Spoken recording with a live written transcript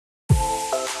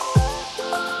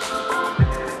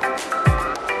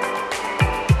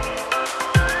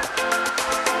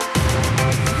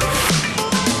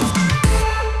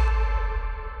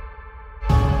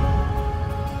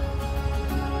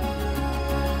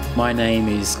My name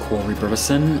is Corey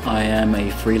Botherson. I am a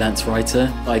freelance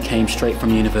writer. I came straight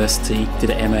from university, did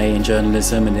an MA in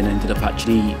journalism, and then ended up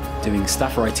actually doing a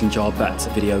staff writing job at a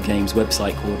video games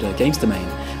website called Games Domain.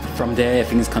 From there,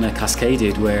 things kind of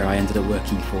cascaded where I ended up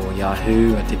working for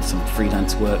Yahoo. I did some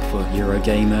freelance work for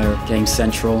Eurogamer, Game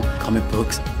Central, comic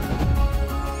books.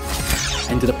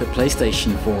 Ended up at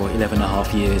PlayStation for 11 and a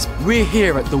half years. We're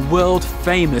here at the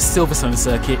world-famous Silverstone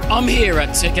circuit. I'm here at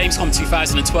Gamescom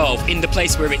 2012, in the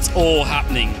place where it's all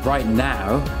happening. Right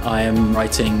now, I am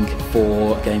writing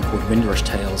for a game called Windrush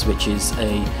Tales, which is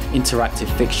an interactive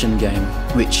fiction game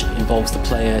which involves the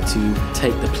player to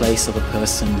take the place of a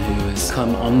person who has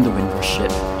come on the Windrush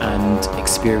ship and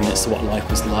experienced what life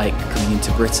was like coming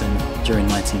into Britain during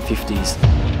 1950s.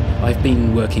 I've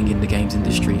been working in the games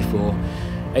industry for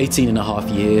 18 and a half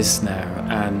years now,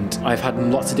 and I've had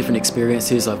lots of different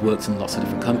experiences. I've worked in lots of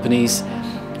different companies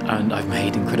and I've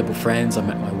made incredible friends. I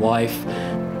met my wife.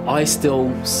 I still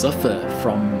suffer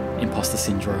from imposter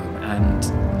syndrome, and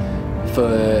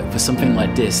for something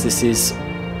like this is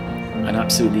an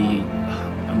absolutely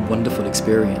wonderful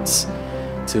experience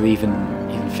to even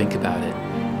think about it.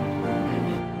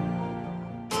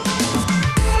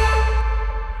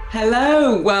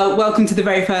 Hello, well, welcome to the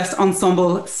very first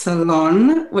Ensemble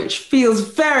Salon, which feels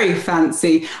very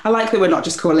fancy. I like that we're not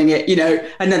just calling it,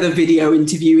 another video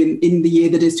interview in the year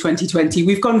that is 2020.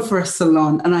 We've gone for a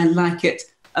salon and I like it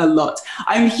a lot.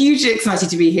 I'm hugely excited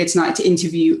to be here tonight to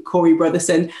interview Corey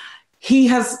Botherson. He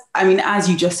has, as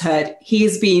you just heard, he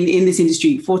has been in this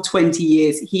industry for 20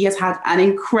 years. He has had an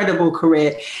incredible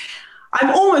career.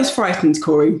 I'm almost frightened,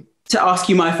 Corey, to ask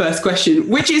you my first question,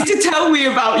 which is to tell me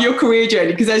about your career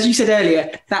journey, because as you said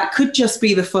earlier, that could just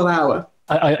be the full hour.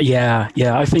 Yeah.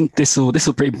 I think this will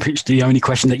pretty much the only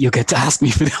question that you'll get to ask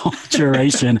me for the whole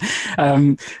duration.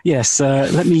 Yes.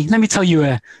 Let me tell you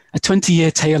a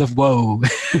 20-year tale of woe.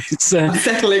 I'm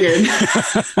settling in.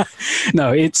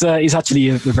 No, it's actually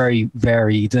a very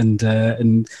varied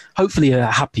and hopefully a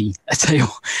happy tale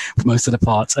for most of the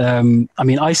part.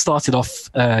 I started off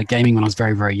gaming when I was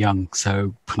very, very young,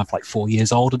 so kind of like 4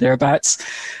 years old or thereabouts,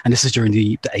 and this was during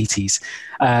the 80s.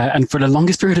 And for the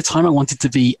longest period of time, I wanted to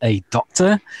be a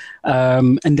doctor.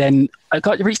 And then I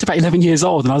reached about 11 years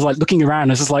old, and I was like looking around.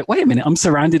 I was just like, wait a minute, I'm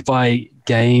surrounded by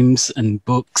games and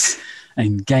books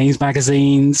and games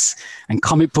magazines and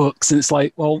comic books, and it's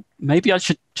like, well, maybe I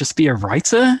should just be a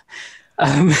writer.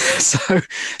 So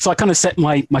I kind of set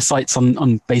my sights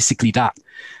on basically that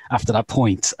after that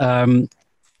point.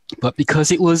 But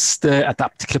because it was at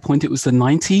that particular point, it was the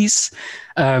 90s,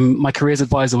 my careers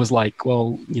advisor was like,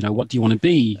 well, what do you want to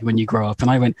be when you grow up? And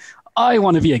I went, I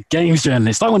want to be a games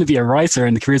journalist. I want to be a writer.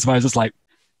 And the careers advisor was like,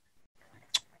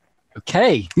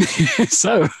 okay.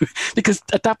 So, because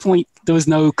at that point, there was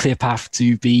no clear path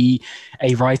to be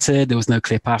a writer. There was no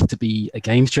clear path to be a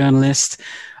games journalist.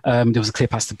 There was a clear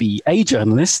path to be a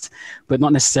journalist, but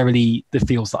not necessarily the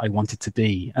fields that I wanted to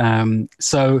be.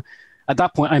 So at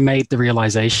that point, I made the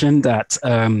realization that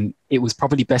it was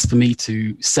probably best for me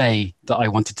to say that I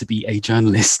wanted to be a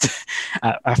journalist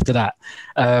after that.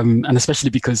 And especially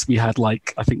because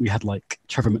I think we had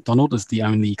Trevor McDonald as the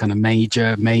only kind of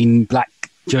main black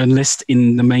journalist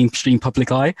in the mainstream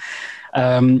public eye.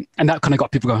 And that kind of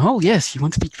got people going, oh yes, you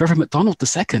want to be Trevor McDonald the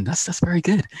second. That's very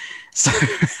good. So,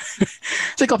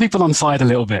 so it got people on side a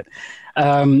little bit.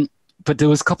 But there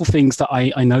was a couple things that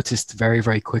I noticed very,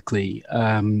 very quickly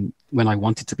when I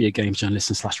wanted to be a games journalist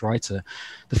and / writer.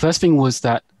 The first thing was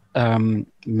that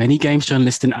many games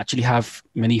journalists didn't actually have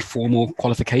many formal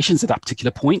qualifications at that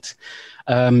particular point.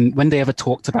 When they ever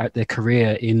talked about their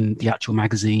career in the actual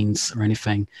magazines or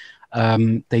anything,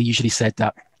 they usually said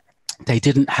that they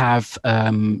didn't have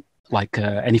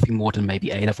anything more than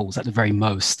maybe A levels at the very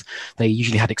most. They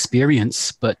usually had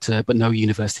experience, but no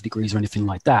university degrees or anything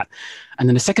like that. And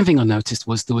then the second thing I noticed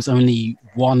was there was only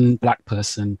one black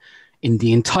person in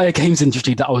the entire games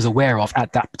industry that I was aware of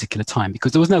at that particular time,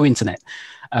 because there was no internet,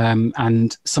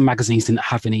 and some magazines didn't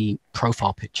have any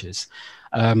profile pictures.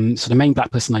 So the main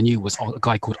black person I knew was a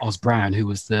guy called Oz Brown, who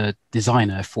was the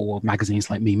designer for magazines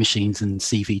like Mean Machines and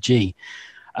CVG.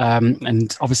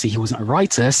 And obviously he wasn't a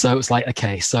writer, so it was like,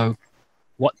 okay, so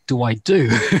what do I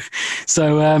do?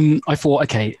 So I thought,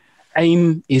 okay,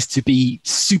 aim is to be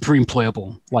super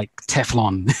employable, like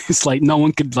Teflon. It's like no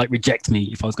one could reject me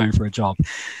if I was going for a job.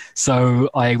 So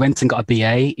I went and got a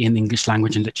BA in English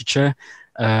language and literature.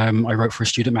 I wrote for a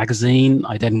student magazine.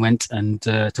 I then went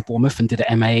to Bournemouth and did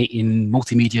an MA in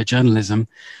multimedia journalism,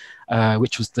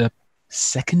 which was the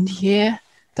second year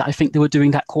that I think they were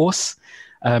doing that course,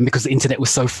 because the internet was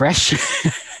so fresh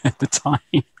at the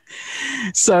time.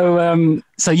 So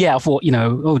yeah, I thought,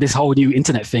 this whole new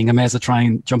internet thing, I may as well try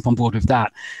and jump on board with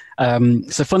that.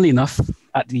 So funnily enough,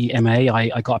 at the MA,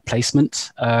 I got a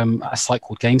placement at a site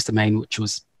called Games Domain, which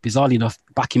was bizarrely enough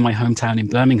back in my hometown in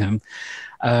Birmingham.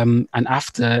 And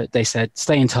after, they said,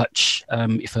 stay in touch.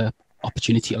 If an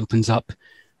opportunity opens up,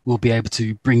 we'll be able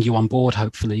to bring you on board,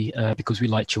 hopefully, because we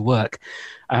liked your work.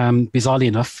 Bizarrely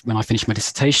enough, when I finished my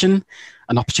dissertation,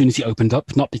 an opportunity opened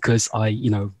up, not because I,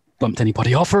 bumped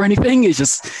anybody off or anything. It's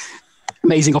just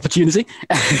amazing opportunity.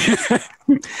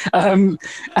 And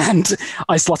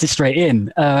I slotted straight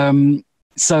in.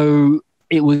 So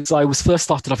I was first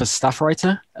started off as a staff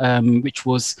writer, which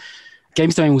was,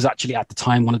 Games Domain was actually at the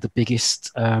time one of the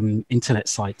biggest internet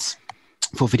sites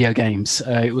for video games.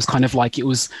 It was kind of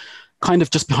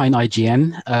just behind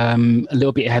IGN, a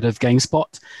little bit ahead of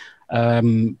GameSpot.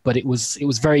 But it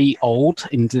was very old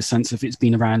in the sense of it's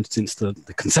been around since the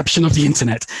conception of the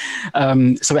internet.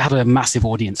 So it had a massive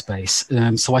audience base.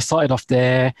 So I started off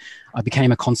there. I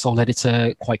became a console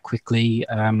editor quite quickly.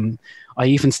 I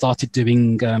even started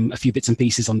doing a few bits and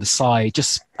pieces on the side.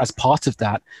 Just as part of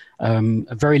that,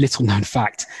 a very little known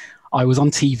fact, I was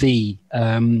on TV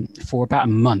for about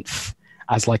a month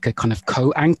as like a kind of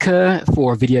co-anchor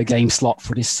for a video game slot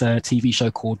for this TV show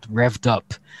called Revved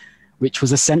Up, which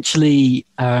was essentially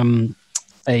a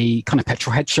kind of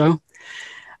petrolhead show.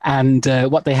 And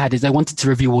what they had is they wanted to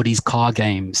review all these car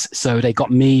games. So they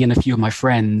got me and a few of my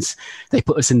friends. They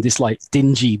put us in this like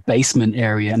dingy basement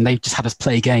area and they just had us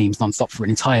play games nonstop for an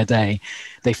entire day.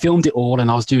 They filmed it all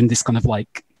and I was doing this kind of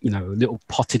like, little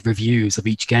potted reviews of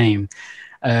each game.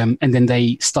 And then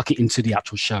they stuck it into the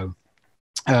actual show.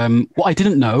 What I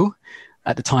didn't know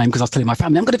at the time, because I was telling my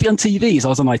family, I'm going to be on TV. So I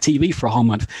was on my TV for a whole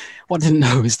month. What I didn't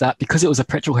know is that because it was a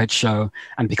petrolhead show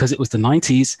and because it was the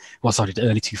 90s, the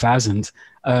early 2000s,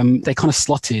 they kind of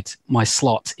slotted my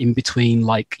slot in between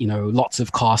lots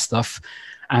of car stuff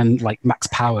and like max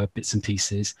power bits and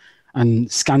pieces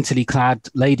and scantily clad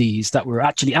ladies that were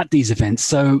actually at these events.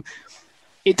 So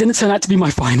it didn't turn out to be my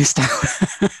finest hour,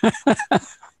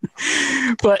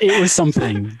 but it was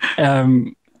something.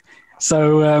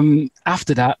 So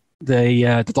after that,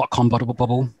 the dot-com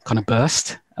bubble kind of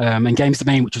burst, and Games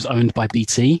Domain, which was owned by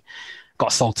BT,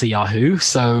 got sold to Yahoo.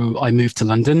 So I moved to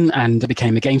London and I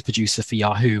became a games producer for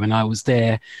Yahoo, and I was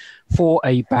there for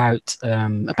about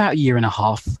a year and a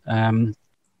half.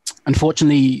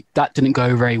 Unfortunately, that didn't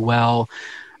go very well.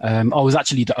 I was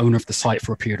actually the owner of the site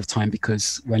for a period of time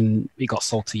because when it got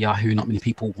sold to Yahoo, not many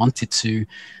people wanted to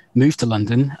move to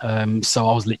London. So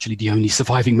I was literally the only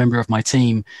surviving member of my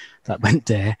team that went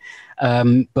there.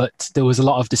 But there was a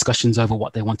lot of discussions over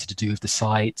what they wanted to do with the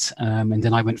site. And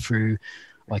then I went through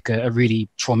like a really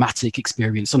traumatic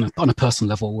experience on a personal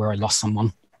level where I lost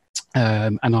someone.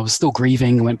 And I was still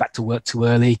grieving. I went back to work too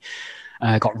early,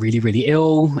 got really, really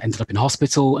ill, ended up in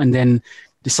hospital, and then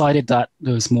decided that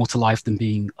there was more to life than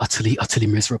being utterly, utterly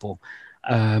miserable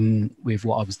with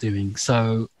what I was doing.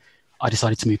 So I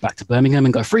decided to move back to Birmingham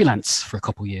and go freelance for a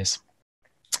couple of years.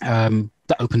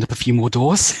 That opened up a few more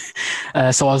doors.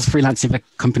 So I was freelancing for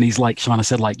companies like Shana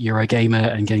said, like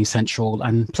Eurogamer and Game Central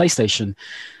and PlayStation.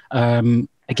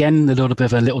 Again, a little bit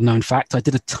of a little known fact, I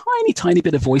did a tiny, tiny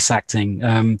bit of voice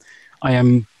acting. I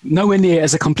am nowhere near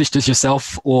as accomplished as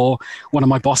yourself or one of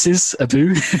my bosses,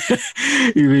 Abu,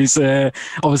 who is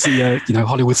obviously a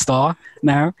Hollywood star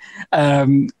now.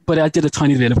 But I did a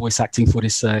tiny bit of voice acting for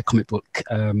this comic book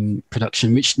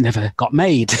production, which never got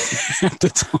made at the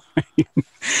time.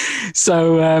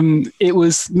 So it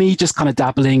was me just kind of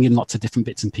dabbling in lots of different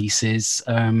bits and pieces.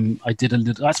 I did a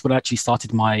little. That's what actually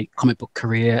started my comic book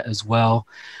career as well.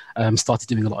 Started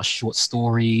doing a lot of short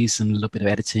stories and a little bit of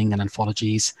editing and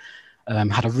anthologies.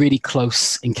 Had a really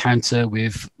close encounter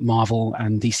with Marvel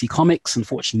and DC Comics.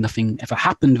 Unfortunately, nothing ever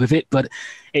happened with it, but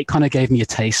it kind of gave me a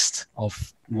taste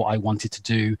of what I wanted to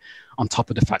do on top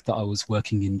of the fact that I was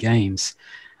working in games.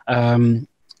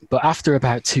 But after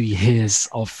about 2 years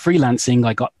of freelancing,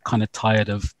 I got kind of tired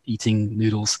of eating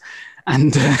noodles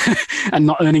and and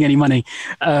not earning any money.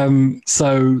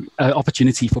 So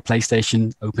opportunity for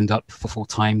PlayStation opened up for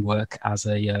full-time work as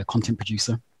a content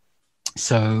producer.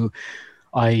 So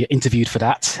I interviewed for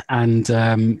that, and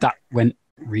that went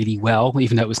really well,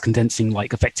 even though it was condensing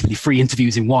like effectively 3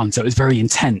 interviews in one. So it was very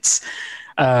intense.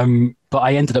 But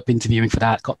I ended up interviewing for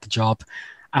that, got the job,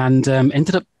 and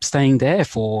ended up staying there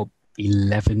for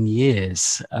 11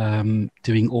 years,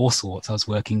 doing all sorts. I was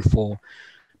working for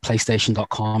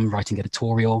PlayStation.com writing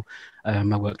editorial. I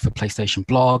worked for PlayStation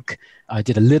blog. I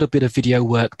did a little bit of video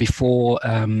work before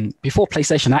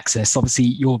PlayStation Access. Obviously,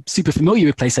 you're super familiar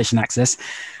with PlayStation Access.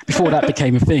 Before that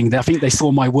became a thing, I think they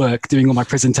saw my work doing all my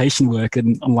presentation work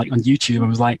and on YouTube. I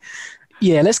was like,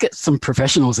 yeah, let's get some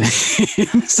professionals in.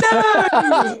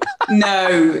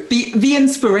 No, the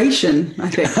inspiration, I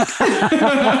think.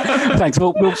 Thanks.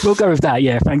 We'll go with that.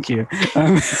 Yeah, thank you.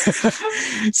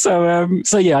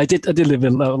 So yeah, I did live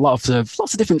in lots of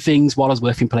different things while I was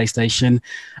working PlayStation,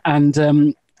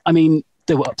 and I mean,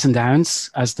 there were ups and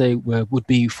downs, as they would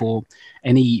be for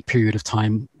any period of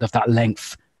time of that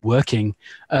length working.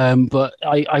 But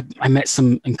I met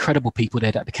some incredible people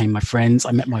there that became my friends.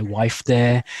 I met my wife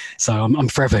there. So I'm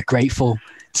forever grateful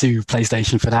to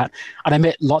PlayStation for that. And I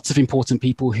met lots of important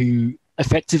people who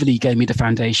effectively gave me the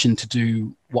foundation to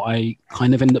do what I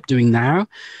kind of ended up doing now.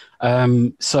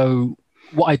 So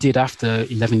what I did after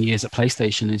 11 years at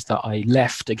PlayStation is that I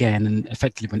left again and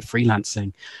effectively went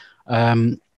freelancing.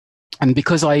 And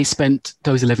because I spent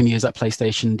those 11 years at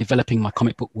PlayStation developing my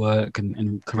comic book work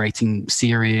and creating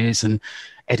series and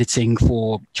editing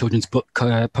for children's book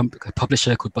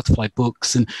publisher called Butterfly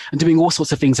Books and doing all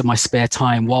sorts of things in my spare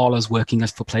time while I was working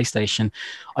for PlayStation,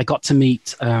 I got to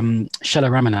meet Shella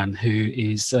Ramanan, who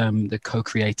is the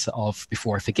co-creator of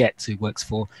Before I Forget, who works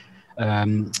for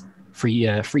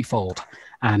Freefold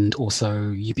and also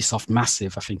Ubisoft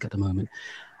Massive, I think, at the moment.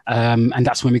 And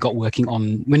that's when we got working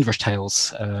on Windrush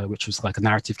Tales, which was like a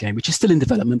narrative game, which is still in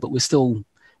development, but we're still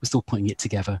putting it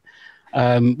together.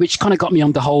 Which kind of got me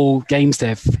on the whole games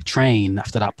dev train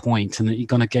after that point, and it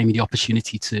kind of gave me the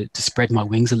opportunity to spread my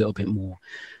wings a little bit more.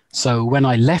 So when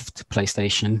I left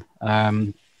PlayStation,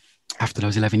 after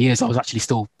those 11 years, I was actually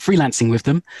still freelancing with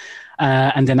them.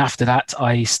 And then after that,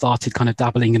 I started kind of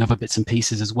dabbling in other bits and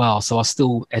pieces as well. So I was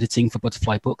still editing for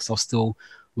Butterfly Books. I was still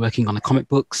working on the comic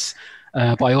books.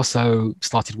 But I also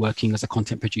started working as a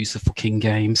content producer for King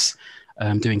Games,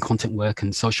 doing content work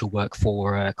and social work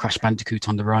for Crash Bandicoot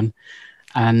on the Run.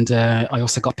 And I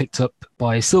also got picked up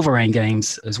by Silver Rain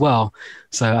Games as well,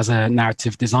 so as a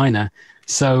narrative designer.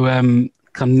 So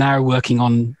I'm now working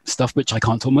on stuff which I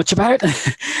can't talk much about.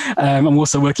 I'm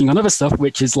also working on other stuff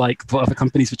which is like for other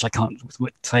companies which I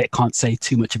can't say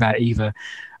too much about either.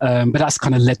 But that's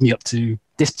kind of led me up to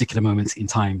this particular moment in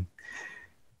time.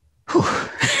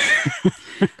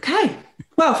 Okay.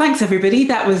 Well, thanks everybody.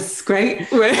 That was great.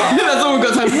 That's all we've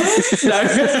got time for. No.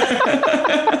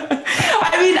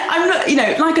 I mean, I'm not,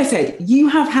 like I said, you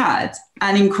have had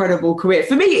an incredible career.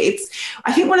 For me,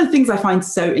 I think one of the things I find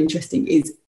so interesting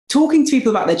is talking to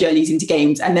people about their journeys into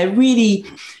games, and they're really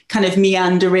kind of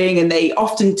meandering, and they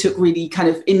often took really kind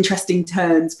of interesting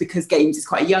turns because games is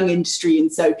quite a young industry.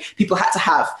 And so people had to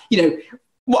have,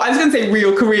 well, I was going to say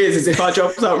real careers as if our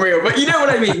jobs aren't real, but you know what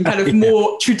I mean, kind of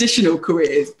more traditional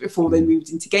careers before they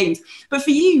moved into games. But for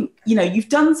you, you've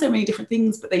done so many different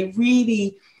things, but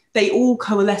they all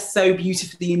coalesce so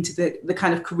beautifully into the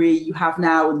kind of career you have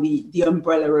now and the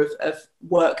umbrella of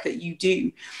work that you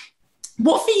do.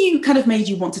 What for you kind of made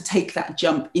you want to take that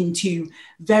jump into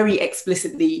very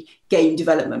explicitly game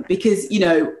development? Because,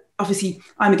 obviously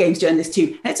I'm a games journalist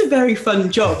too, and it's a very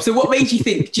fun job. So what made you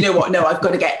think, do you know what? No, I've got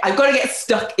to get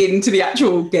stuck into the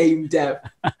actual game dev.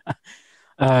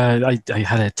 I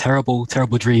had a terrible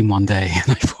dream one day,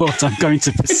 and I thought I'm going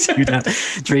to pursue that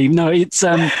dream. No, it's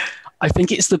I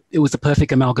think it was the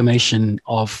perfect amalgamation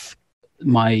of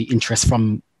my interest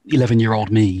from 11-year-old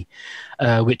me,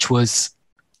 which was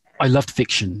I loved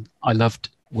fiction. I loved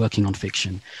working on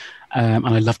fiction, and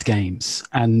I loved games.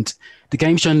 And the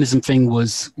games journalism thing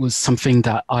was something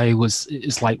that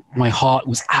it's like my heart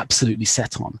was absolutely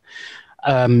set on.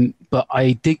 But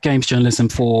I did games journalism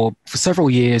for several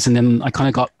years, and then I kind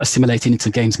of got assimilated into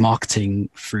games marketing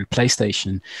through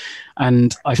PlayStation.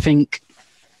 And I think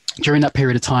during that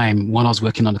period of time, when I was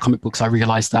working on the comic books, I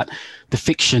realized that the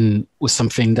fiction was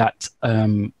something that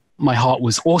my heart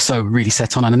was also really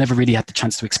set on, and I never really had the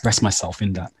chance to express myself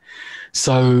in that.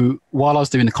 So while I was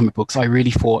doing the comic books, I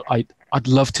really thought I'd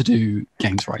love to do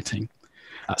games writing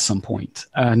at some point.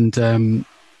 And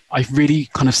I really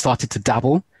kind of started to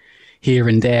dabble here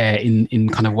and there in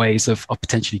kind of ways of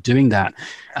potentially doing that.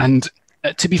 And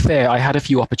to be fair, I had a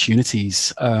few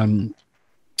opportunities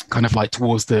kind of like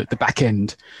towards the back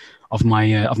end of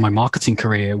my marketing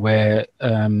career where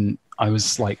I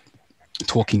was like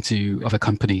talking to other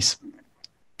companies.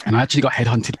 And I actually got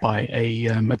headhunted by a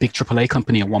big AAA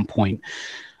company at one point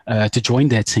to join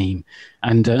their team.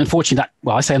 And unfortunately,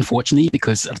 I say unfortunately,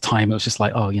 because at the time it was just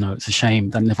like, it's a shame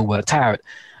that never worked out.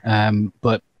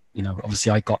 But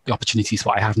obviously I got the opportunities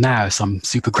what I have now, so I'm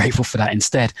super grateful for that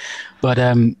instead. But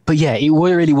yeah, it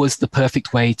really was the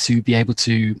perfect way to be able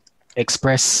to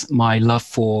express my love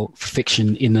for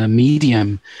fiction in a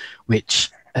medium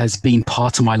which has been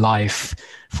part of my life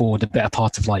for the better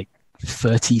part of like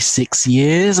 36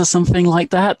 years or something like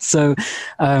that. So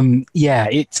yeah,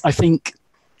 I think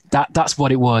that's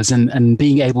what it was, and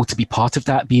being able to be part of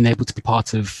that, being able to be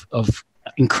part of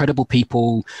incredible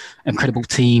people, incredible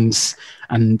teams,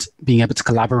 and being able to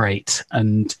collaborate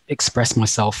and express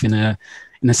myself in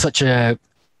such a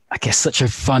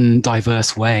fun,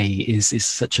 diverse way is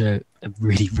such a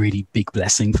really, really big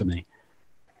blessing for me.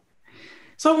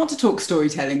 So I want to talk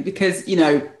storytelling because,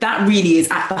 that really is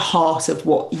at the heart of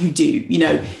what you do.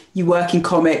 You work in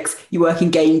comics, you work in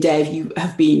game dev, you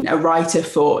have been a writer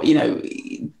for,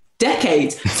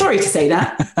 decades. Sorry to say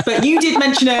that, but you did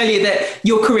mention earlier that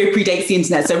your career predates the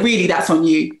internet. So really that's on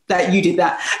you that you did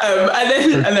that. And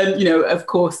then, of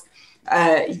course,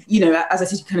 as I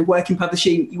said, you kind of work in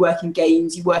publishing, you work in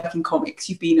games, you work in comics,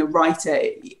 you've been a writer,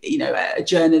 a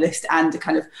journalist and a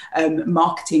kind of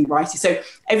marketing writer. So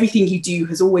everything you do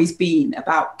has always been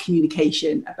about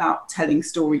communication, about telling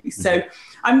stories. So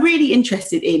I'm really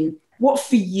interested in what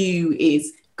for you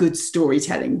is good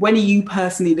storytelling. When are you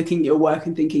personally looking at your work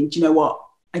and thinking, do you know what?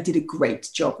 I did a great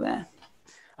job there.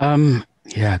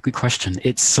 Yeah, good question.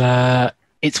 It's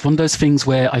one of those things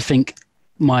where I think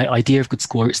my idea of good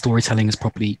storytelling has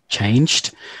probably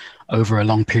changed over a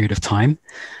long period of time.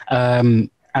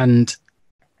 And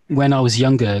when I was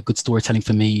younger, good storytelling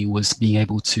for me was being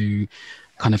able to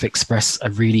kind of express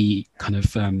a really kind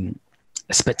of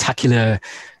a spectacular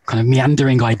kind of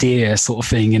meandering idea sort of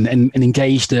thing, and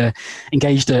engage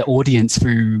the audience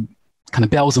through kind of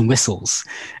bells and whistles.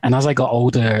 And as I got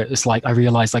older, it's like I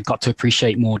realized I got to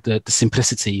appreciate more the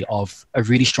simplicity of a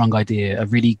really strong idea, a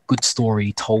really good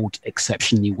story told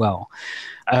exceptionally well.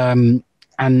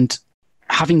 And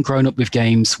having grown up with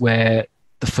games where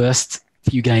the first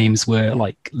few games were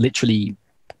like literally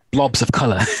blobs of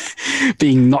color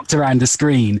being knocked around the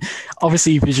screen.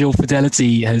 Obviously, visual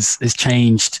fidelity has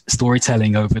changed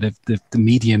storytelling over the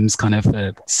medium's kind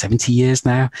of 70 years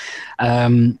now.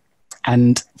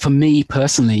 And for me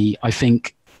personally, I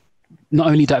think not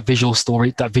only that visual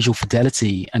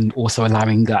fidelity, and also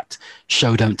allowing that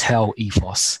show don't tell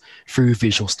ethos through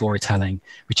visual storytelling,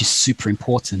 which is super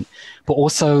important, but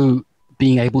also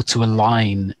being able to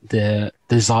align the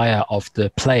desire of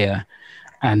the player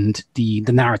and the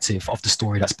narrative of the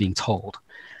story that's being told.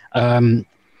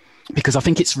 Because I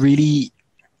think it's really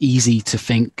easy to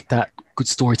think that good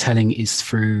storytelling is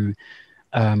through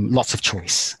lots of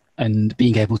choice and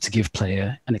being able to give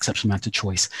player an exceptional amount of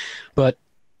choice. But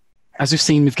as we've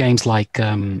seen with games like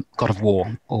God of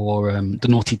War or the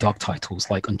Naughty Dog titles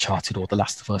like Uncharted or The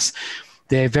Last of Us,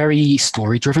 they're very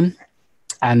story-driven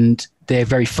and they're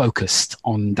very focused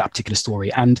on that particular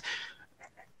story. And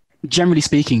generally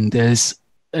speaking, there's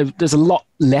a lot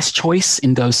less choice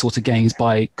in those sort of games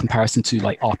by comparison to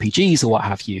like RPGs or what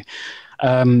have you.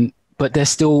 But they're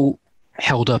still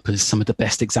held up as some of the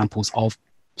best examples of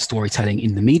storytelling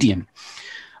in the medium.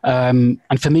 And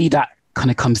for me, that kind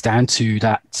of comes down to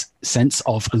that sense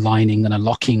of aligning and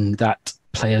unlocking that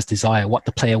player's desire, what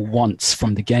the player wants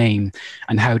from the game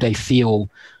and how they feel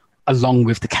along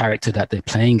with the character that they're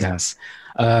playing as.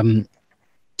 I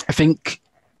think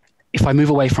if I move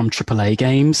away from AAA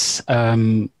games,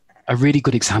 a really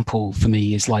good example for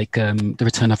me is like The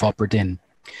Return of Obra Dinn,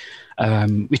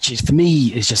 which is, for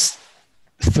me, is just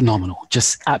phenomenal,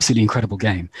 just absolutely incredible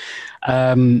game.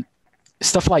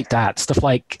 Stuff like that, stuff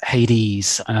like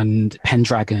Hades and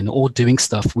Pendragon, all doing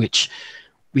stuff which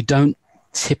we don't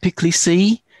typically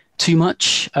see too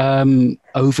much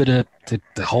over the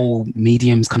whole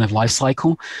medium's kind of life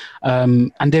cycle.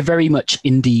 And they're very much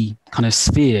indie kind of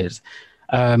spheres.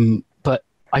 But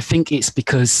I think it's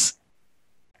because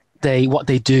what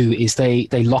they do is they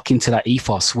lock into that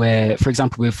ethos where, for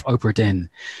example, with Obra Dinn,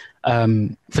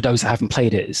 for those that haven't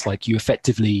played it, it's like it's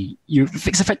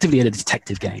effectively a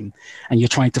detective game, and you're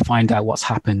trying to find out what's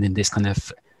happened in this kind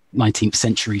of 19th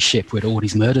century ship where all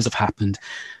these murders have happened.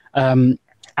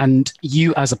 And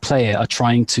you as a player are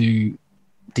trying to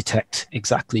detect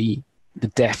exactly the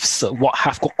deaths, what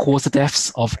caused the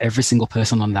deaths of every single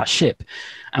person on that ship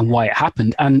and why it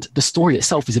happened. And the story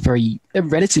itself is a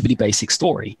relatively basic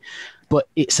story, but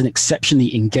it's an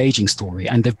exceptionally engaging story.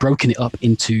 And they've broken it up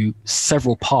into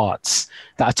several parts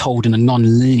that are told in a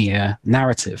non-linear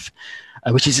narrative,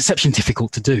 which is exceptionally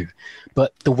difficult to do.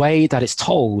 But the way that it's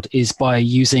told is by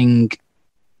using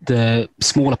the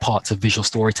smaller parts of visual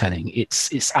storytelling.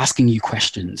 It's asking you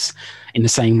questions in the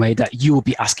same way that you will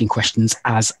be asking questions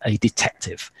as a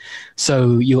detective.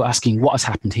 So you're asking, what has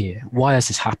happened here? Why has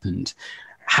this happened?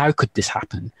 How could this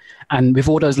happen? And with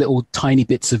all those little tiny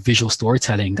bits of visual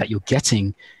storytelling that you're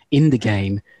getting in the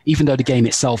game, even though the game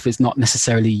itself is not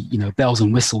necessarily, you know, bells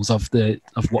and whistles of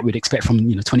what we'd expect from,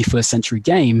 you know, 21st century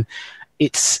game,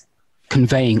 it's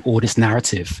conveying all this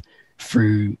narrative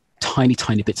through tiny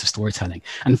bits of storytelling.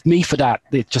 And for me, for that,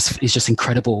 it's just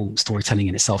incredible storytelling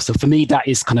in itself. So for me, that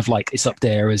is kind of like, it's up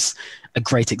there as a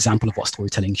great example of what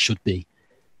storytelling should be.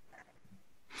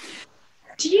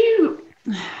 Do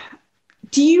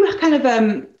you kind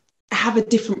of have a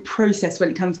different process when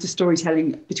it comes to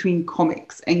storytelling between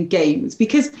comics and games?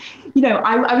 Because, you know,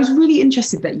 I was really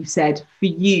interested that you said for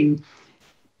you,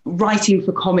 writing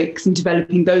for comics and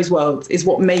developing those worlds is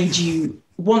what made you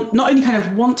want, not only kind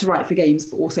of want to write for games,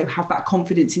 but also have that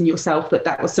confidence in yourself that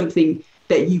that was something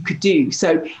that you could do.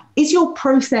 So is your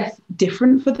process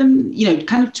different for them? You know,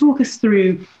 kind of talk us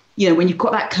through, you know, when you've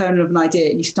got that kernel of an idea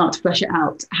and you start to flesh it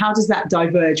out, how does that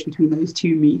diverge between those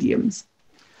two mediums?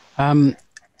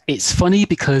 It's funny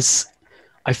because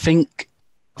I think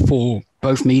for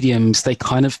both mediums, they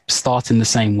kind of start in the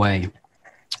same way,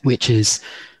 which is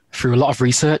through a lot of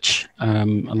research, a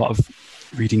lot of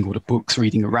reading all the books,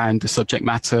 reading around the subject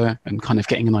matter and kind of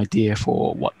getting an idea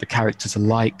for what the characters are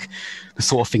like, the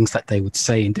sort of things that they would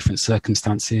say in different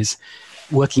circumstances,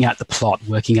 working out the plot,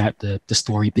 working out the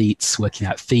story beats, working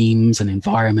out themes and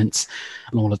environments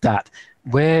and all of that.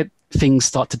 Where things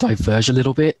start to diverge a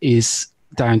little bit is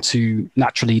down to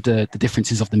naturally the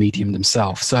differences of the medium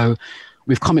themselves. So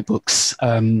with comic books,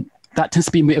 that tends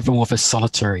to be a bit more of a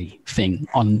solitary thing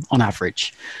on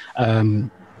average.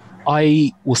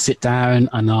 I will sit down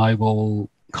and I will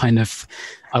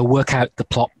I'll work out the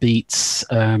plot beats,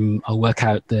 I'll work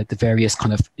out the various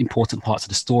kind of important parts of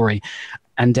the story,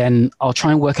 and then I'll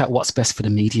try and work out what's best for the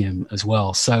medium as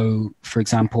well. So, for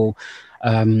example,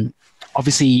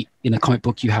 obviously in a comic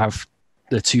book you have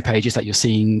the 2 pages that you're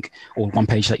seeing, or 1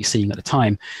 page that you're seeing at a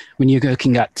time. When you're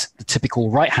looking at the typical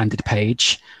right-handed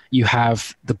page, you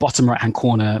have the bottom right-hand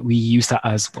corner. We use that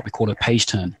as what we call a page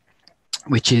turn,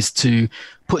 which is to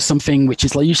put something, which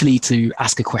is usually to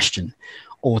ask a question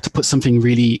or to put something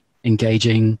really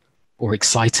engaging or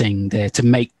exciting there to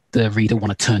make the reader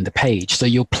want to turn the page. So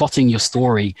you're plotting your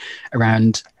story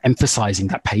around emphasizing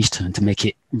that page turn to make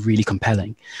it really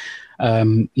compelling.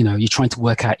 You know, you're trying to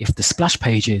work out if the splash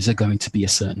pages are going to be a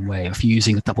certain way, or if you're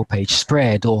using a double page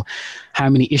spread, or how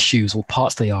many issues or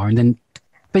parts they are, and then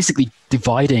basically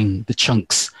dividing the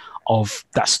chunks of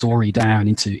that story down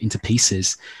into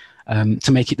pieces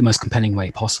to make it the most compelling way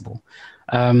possible.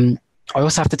 I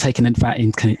also have to take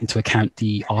into account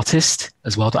the artist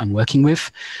as well that I'm working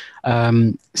with.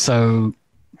 So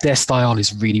their style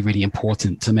is really, really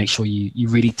important to make sure you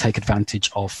really take advantage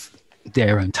of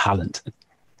their own talent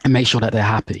and make sure that they're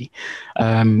happy.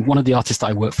 One of the artists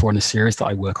that I work for in a series that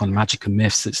I work on, Magic and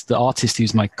Myths, it's the artist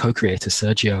who's my co-creator,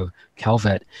 Sergio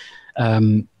Calvet.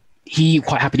 He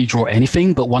quite happily draw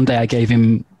anything, but one day I gave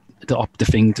him the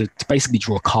thing to basically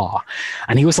draw a car.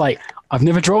 And he was like, I've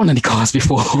never drawn any cars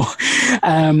before. So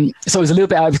it was a little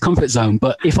bit out of his comfort zone,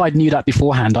 but if I knew that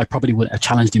beforehand, I probably would have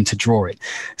challenged him to draw it.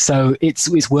 So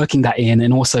it's working that in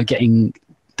and also getting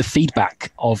the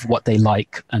feedback of what they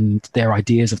like and their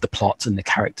ideas of the plot and the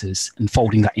characters and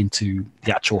folding that into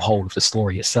the actual whole of the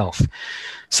story itself.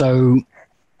 So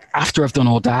after I've done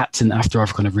all that and after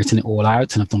I've kind of written it all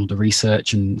out and I've done all the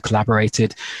research and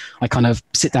collaborated, I kind of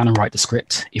sit down and write the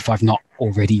script if I've not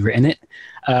already written it.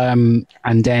 And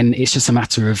then it's just a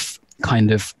matter of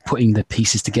kind of putting the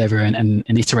pieces together and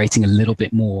iterating a little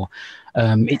bit more.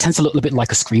 It tends to look a little bit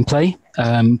like a screenplay,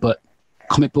 but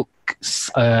comic book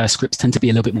scripts tend to be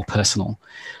a little bit more personal.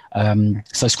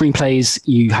 So screenplays,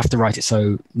 you have to write it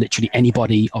so literally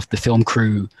anybody of the film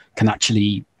crew can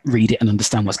actually read it and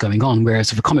understand what's going on.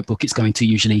 Whereas with a comic book, it's going to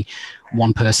usually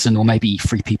one person or maybe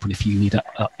 3 people if you need an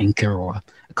inker or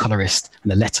a colorist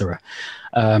and a letterer.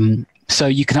 So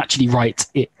you can actually write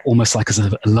it almost like as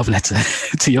a love letter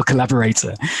to your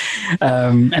collaborator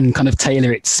and kind of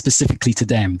tailor it specifically to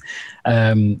them.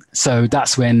 So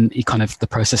that's when the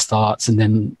process starts. And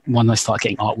then when I start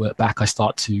getting artwork back, I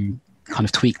start to kind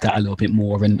of tweak that a little bit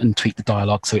more and tweak the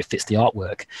dialogue so it fits the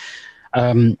artwork.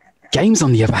 Games,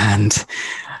 on the other hand,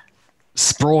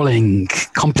 sprawling,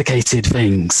 complicated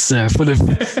things, full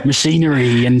of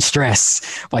machinery and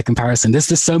stress by comparison.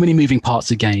 There's so many moving parts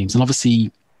of games. And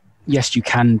obviously, yes, you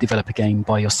can develop a game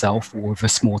by yourself or with a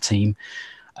small team.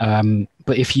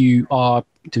 But if you are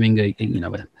doing a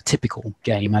typical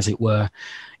game, as it were,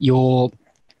 you're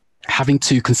having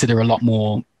to consider a lot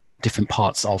more different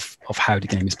parts of how the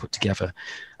game is put together.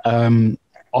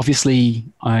 Obviously,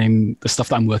 the stuff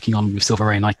that I'm working on with Silver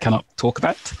Rain, I cannot talk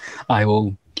about. I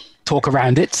will talk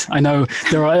around it. I know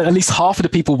there are at least half of the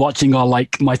people watching are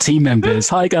like my team members.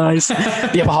 Hi guys.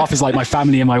 The other half is like my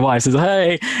family and my wife says,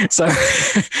 hey.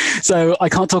 So I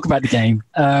can't talk about the game.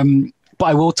 But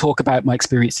I will talk about my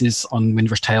experiences on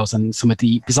Windrush Tales and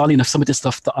bizarrely enough, some of the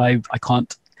stuff that I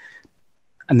can't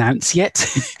announce yet,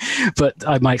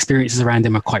 but my experiences around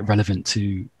them are quite relevant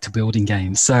to building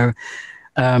games. So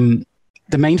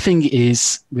the main thing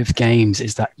is with games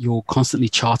is that you're constantly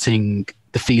charting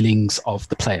the feelings of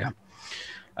the player.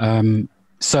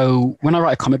 So when I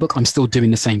write a comic book, I'm still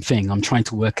doing the same thing. I'm trying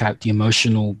to work out the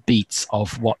emotional beats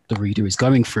of what the reader is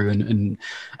going through. And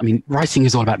I mean, writing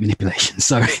is all about manipulation.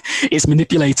 So it's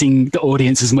manipulating the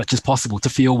audience as much as possible to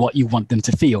feel what you want them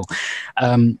to feel.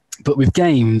 But with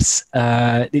games,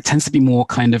 it tends to be more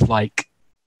kind of like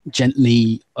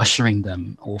gently ushering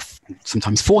them or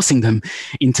sometimes forcing them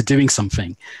into doing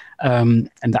something. And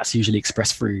that's usually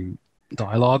expressed through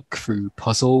dialogue, through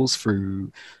puzzles,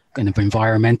 through kind of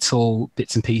environmental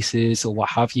bits and pieces or what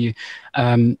have you.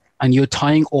 And you're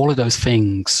tying all of those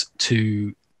things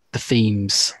to the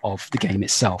themes of the game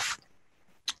itself.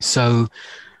 So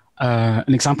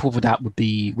an example of that would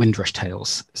be Windrush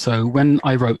Tales. So when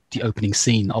I wrote the opening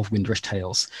scene of Windrush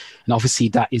Tales, and obviously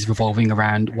that is revolving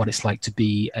around what it's like to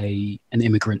be an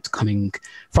immigrant coming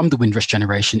from the Windrush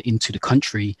generation into the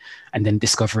country, and then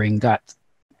discovering that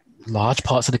large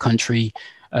parts of the country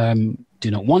do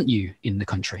not want you in the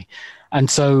country. And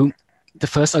so the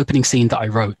first opening scene that I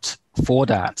wrote for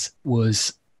that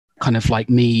was kind of like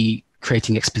me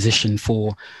creating exposition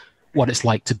for what it's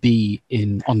like to be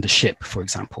on the ship, for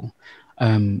example,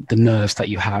 the nerves that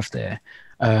you have there.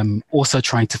 Also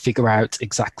trying to figure out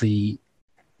exactly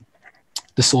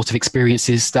the sort of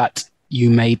experiences that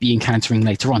you may be encountering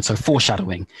later on. So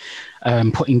foreshadowing,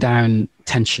 putting down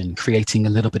tension, creating a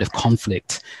little bit of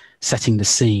conflict, setting the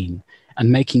scene, and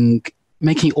making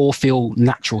it all feel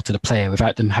natural to the player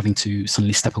without them having to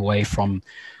suddenly step away from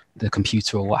the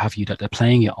computer or what have you that they're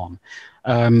playing it on.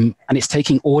 And it's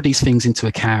taking all these things into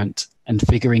account and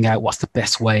figuring out what's the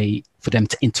best way for them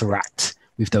to interact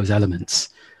with those elements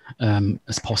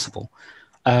as possible.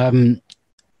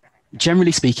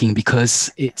 Generally speaking, because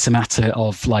it's a matter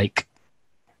of like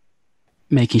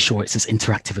making sure it's as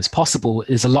interactive as possible,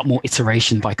 there's a lot more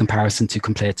iteration by comparison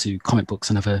compared to comic books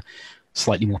and other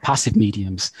slightly more passive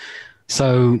mediums.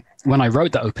 So when I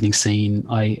wrote that opening scene,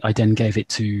 I then gave it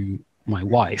to my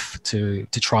wife to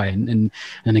try and then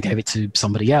I gave it to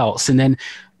somebody else, and then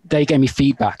they gave me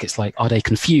feedback. It's like, are they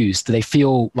confused? Do they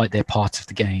feel like they're part of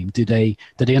the game? Do they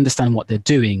understand what they're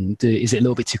doing? Is it a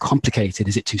little bit too complicated?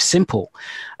 Is it too simple?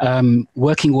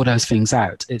 Working all those things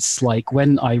out. It's like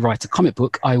when I write a comic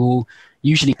book, I will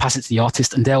usually pass it to the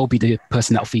artist and they'll be the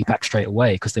person that'll feedback straight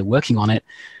away because they're working on it.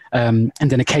 And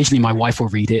then occasionally my wife will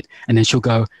read it and then she'll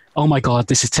go, oh my God,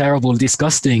 this is terrible,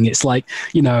 disgusting. It's like,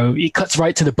 it cuts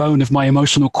right to the bone of my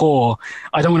emotional core.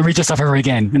 I don't want to read this stuff ever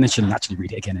again. And then she'll naturally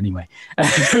read it again anyway,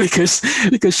 because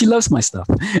she loves my stuff.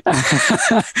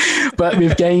 But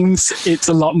with games, it's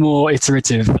a lot more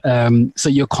iterative. So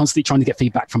you're constantly trying to get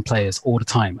feedback from players all the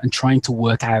time and trying to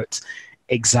work out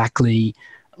exactly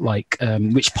like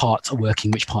which parts are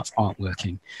working, which parts aren't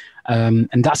working.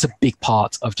 And that's a big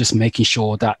part of just making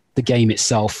sure that the game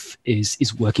itself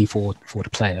is working for the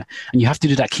player. And you have to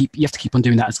do that. You have to keep on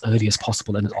doing that as early as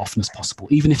possible and as often as possible,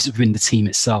 even if it's within the team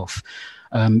itself,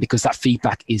 because that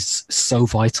feedback is so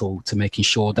vital to making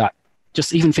sure that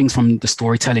just even things from the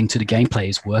storytelling to the gameplay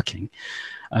is working.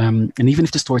 And even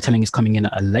if the storytelling is coming in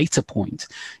at a later point,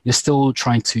 you're still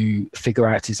trying to figure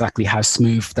out exactly how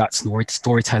smooth that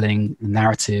storytelling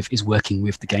narrative is working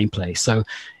with the gameplay. So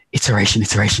iteration,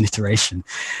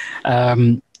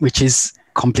 which is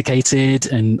complicated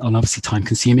and obviously time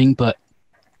consuming, but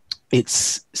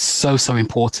it's so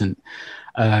important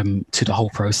to the whole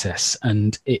process.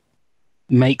 And it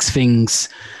makes things,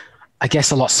 I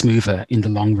guess, a lot smoother in the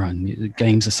long run.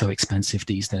 Games are so expensive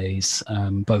these days,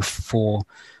 both for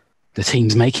the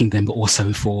teams making them, but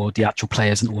also for the actual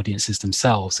players and audiences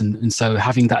themselves. And so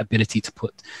having that ability to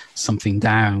put something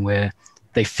down where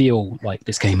they feel like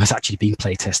this game has actually been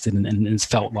play tested and it's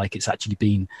felt like it's actually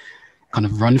been kind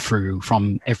of run through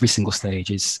from every single stage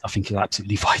I think is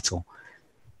absolutely vital.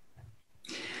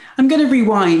 I'm going to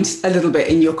rewind a little bit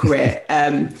in your career.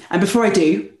 And before I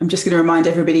do, I'm just going to remind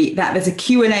everybody that there's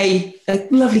a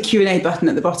lovely Q&A button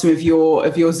at the bottom of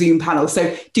your Zoom panel.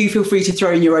 So do feel free to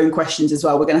throw in your own questions as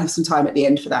well. We're going to have some time at the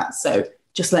end for that. So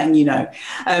just letting you know.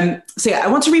 So yeah, I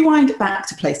want to rewind back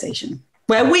to PlayStation.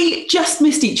 where we just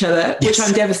missed each other, which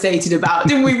I'm devastated about.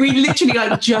 Didn't we? We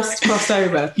literally just crossed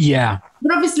over. Yeah.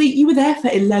 But obviously you were there for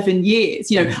 11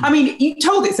 years, I mean, you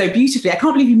told it so beautifully. I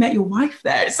can't believe you met your wife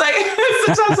there. It's like,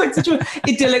 it sounds like such an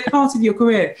idyllic part of your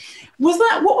career. What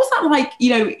was that like?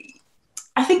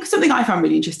 I think something I found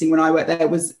really interesting when I worked there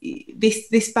was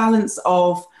this balance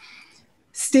of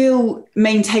still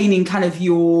maintaining kind of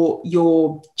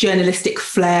your journalistic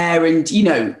flair and,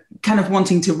 kind of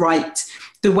wanting to write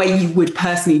the way you would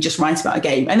personally just write about a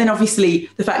game. And then obviously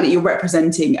the fact that you're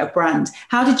representing a brand.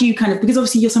 How did you because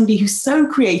obviously you're somebody who's so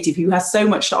creative, who has so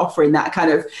much to offer in that kind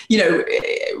of,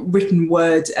 written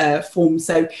word form.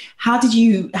 So how did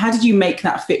you make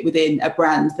that fit within a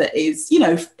brand that is,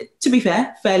 to be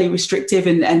fair, fairly restrictive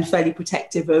and fairly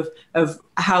protective of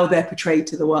how they're portrayed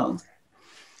to the world?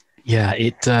 Yeah,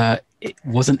 it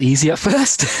wasn't easy at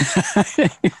first.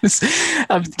 It was,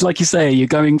 like you say, you're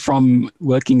going from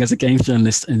working as a games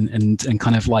journalist and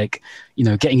kind of like,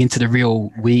 getting into the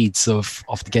real weeds of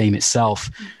the game itself,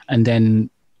 and then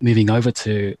moving over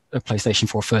to a PlayStation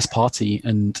 4 first party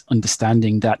and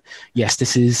understanding that, yes,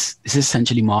 this is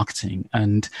essentially marketing,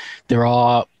 and there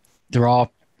are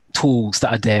tools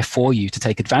that are there for you to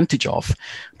take advantage of,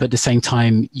 but at the same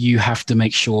time you have to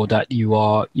make sure that you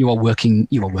are working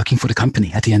for the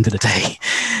company at the end of the day.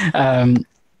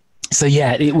 So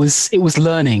yeah, it was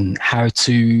learning how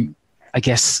to, I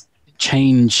guess,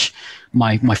 change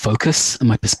my focus and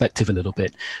my perspective a little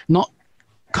bit, not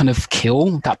kind of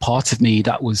kill that part of me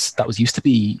that was used to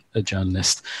be a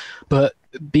journalist, but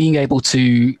being able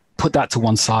to put that to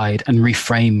one side and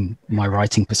reframe my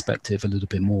writing perspective a little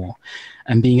bit more,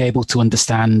 and being able to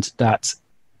understand that,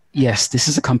 yes, this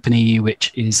is a company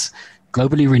which is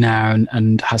globally renowned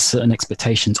and has certain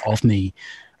expectations of me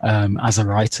as a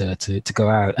writer to go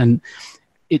out. And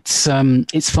it's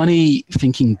funny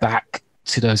thinking back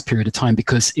to those period of time,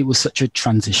 because it was such a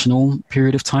transitional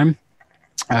period of time.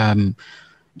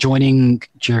 Joining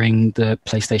during the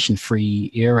PlayStation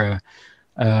 3 era,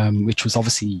 which was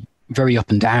obviously very up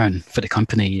and down for the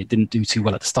company. It didn't do too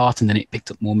well at the start, and then it picked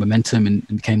up more momentum and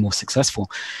became more successful.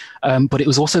 But it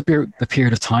was also a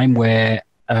period of time where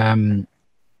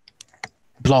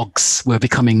blogs were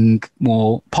becoming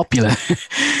more popular.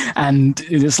 And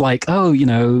it was like,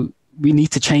 we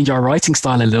need to change our writing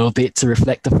style a little bit to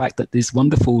reflect the fact that these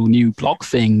wonderful new blog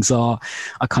things are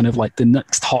kind of like the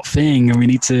next hot thing, and we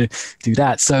need to do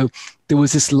that. So there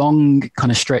was this long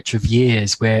kind of stretch of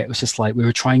years where it was just like we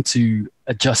were trying to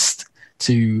adjust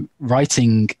to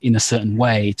writing in a certain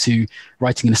way, to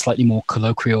writing in a slightly more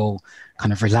colloquial,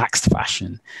 kind of relaxed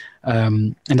fashion.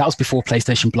 And that was before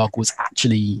PlayStation Blog was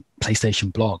actually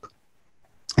PlayStation Blog.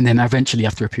 And then eventually,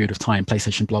 after a period of time,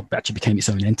 PlayStation Blog actually became its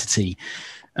own entity,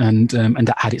 and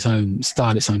that had its own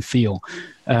style, its own feel.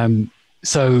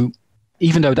 So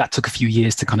even though that took a few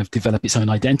years to kind of develop its own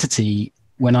identity,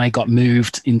 when I got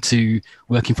moved into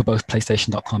working for both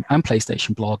PlayStation.com and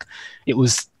PlayStation Blog, it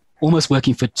was almost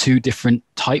working for two different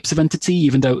types of entity,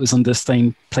 even though it was under the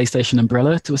same PlayStation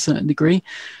umbrella to a certain degree.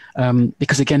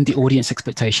 Because again, the audience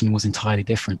expectation was entirely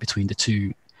different between the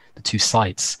two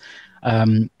sites.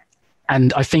 And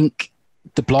I think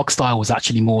the blog style was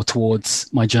actually more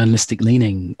towards my journalistic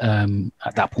leaning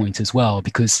at that point as well,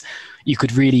 because you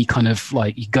could really kind of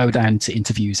like you go down to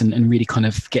interviews and really kind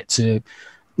of get to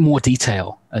more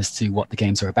detail as to what the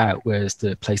games are about, whereas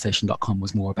the PlayStation.com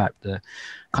was more about the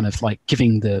kind of like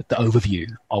giving the overview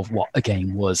of what a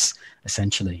game was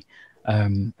essentially.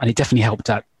 And it definitely helped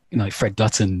that, Fred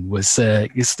Dutton was,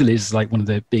 he still is like one of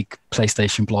the big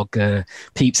PlayStation blog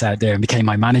peeps out there, and became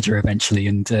my manager eventually.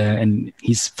 And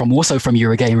he's also from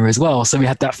Eurogamer as well. So we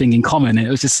had that thing in common, and it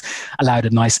was just allowed a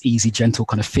nice, easy, gentle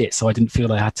kind of fit. So I didn't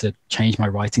feel I had to change my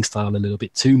writing style a little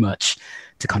bit too much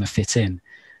to kind of fit in.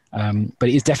 But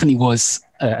it definitely was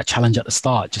a challenge at the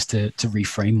start, just to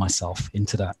reframe myself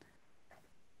into that.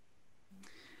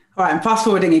 All right, I'm fast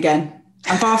forwarding again.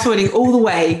 I'm fast forwarding all the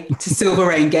way to Silver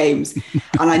Rain Games.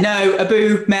 And I know,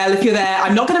 Abu, Mel, if you're there,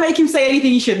 I'm not going to make him say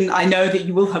anything he shouldn't. I know that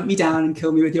you will hunt me down and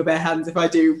kill me with your bare hands if I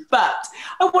do. But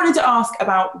I wanted to ask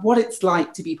about what it's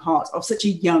like to be part of such a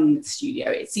young studio.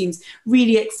 It seems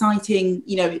really exciting.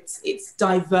 It's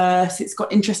diverse. It's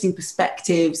got interesting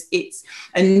perspectives. It's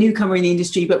a newcomer in the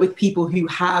industry, but with people who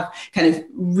have kind of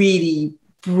really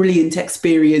brilliant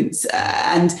experience.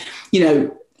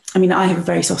 I have a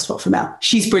very soft spot for Mel.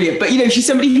 She's brilliant, but she's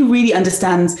somebody who really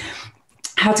understands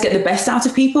how to get the best out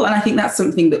of people. And I think that's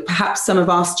something that perhaps some of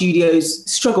our studios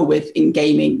struggle with in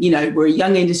gaming. We're a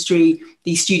young industry.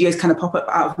 These studios kind of pop up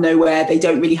out of nowhere. They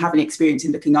don't really have any experience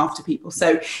in looking after people.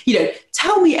 So,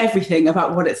 tell me everything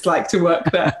about what it's like to work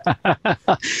there.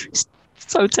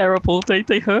 so terrible. They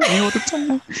hurt me all the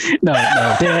time. No,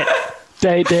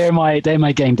 they're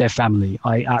my game dev family.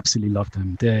 I absolutely love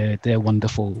them. They're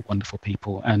wonderful, wonderful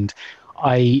people, and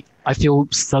I feel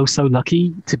so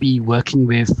lucky to be working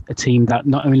with a team that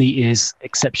not only is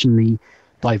exceptionally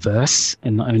diverse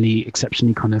and not only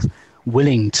exceptionally kind of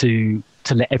willing to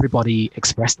let everybody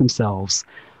express themselves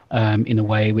in a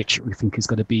way which we think is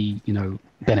going to be,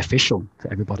 beneficial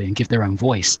to everybody and give their own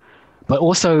voice, but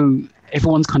also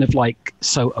everyone's kind of like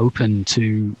so open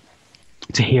to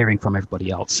hearing from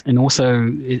everybody else, and also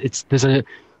there's a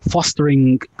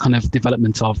fostering kind of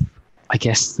development of, I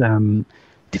guess,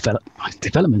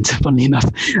 development, funnily enough,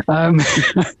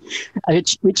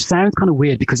 which sounds kind of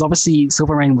weird because obviously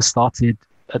Silver Rain was started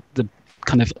at the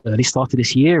kind of early start of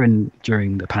this year and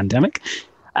during the pandemic,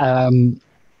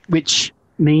 which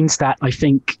means that I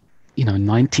think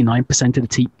 99% of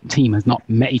the team has not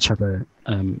met each other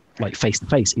like face to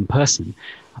face in person.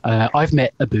 I've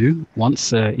met Abu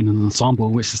once in an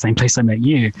ensemble, which is the same place I met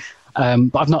you,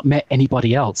 but I've not met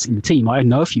anybody else in the team. I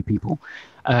know a few people,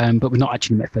 but we've not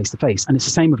actually met face to face, and it's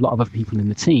the same with a lot of other people in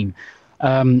the team.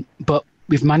 But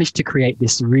we've managed to create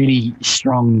this really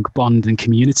strong bond and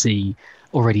community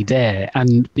already there,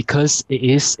 and because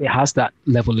it has that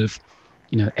level of,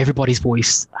 everybody's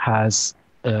voice has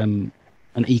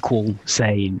an equal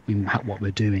say in what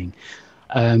we're doing.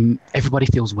 Everybody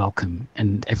feels welcome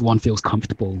and everyone feels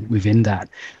comfortable within that,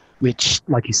 which,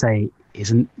 like you say,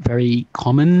 isn't very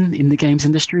common in the games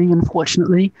industry,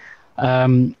 unfortunately.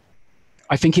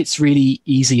 I think it's really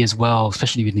easy as well,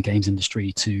 especially in the games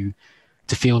industry, to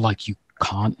feel like you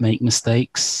can't make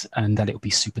mistakes and that it will be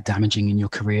super damaging in your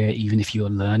career, even if you're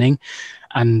learning.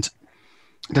 And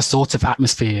the sort of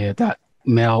atmosphere that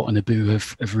Mel and Abu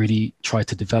have really tried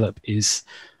to develop is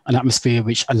an atmosphere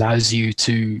which allows you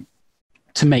to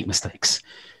make mistakes,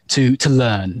 to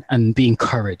learn and be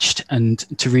encouraged, and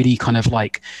to really kind of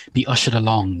like be ushered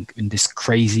along in this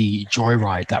crazy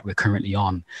joyride that we're currently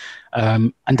on.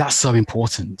 And that's so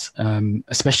important,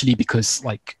 especially because,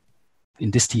 like, in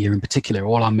this year in particular,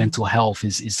 all our mental health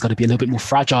is going to be a little bit more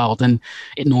fragile than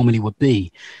it normally would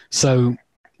be. So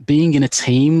being in a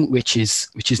team which is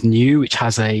new, which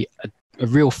has a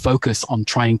real focus on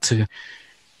trying to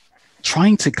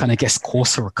kind of guess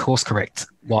course correct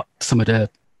what some of the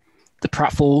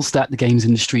pratfalls that the games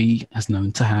industry has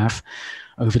known to have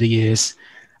over the years,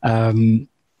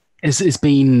 it's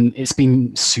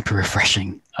been super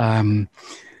refreshing.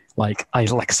 Like I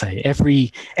say,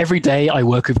 every day I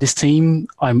work with this team,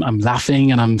 I'm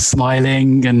laughing and I'm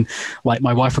smiling, and like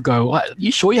my wife will go,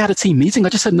 "You sure you had a team meeting? I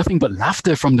just heard nothing but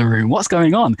laughter from the room. What's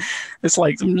going on?" It's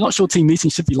like, I'm not sure team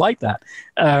meetings should be like that.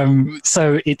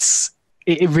 So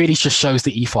it really just shows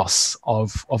the ethos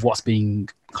of what's being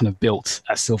kind of built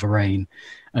at Silver Rain,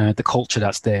 the culture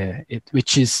that's there,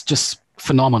 which is just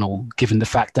phenomenal, given the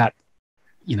fact that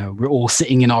we're all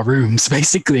sitting in our rooms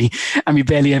basically, and we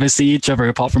barely ever see each other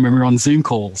apart from when we're on Zoom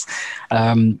calls.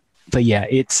 But yeah,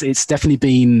 it's definitely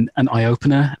been an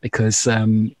eye-opener, because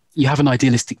you have an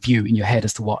idealistic view in your head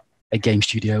as to what a game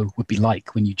studio would be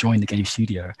like when you join the game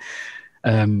studio.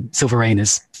 Silver Rain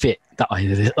has fit that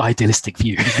idealistic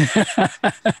view,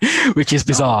 which is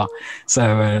bizarre.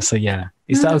 So yeah,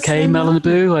 is that okay, Mel and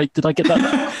Abu? Like, did I get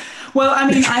that? Well, I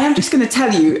mean, I am just going to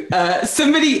tell you,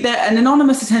 an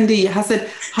anonymous attendee has said,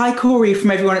 "Hi, Corey,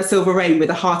 from everyone at Silver Rain," with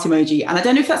a heart emoji. And I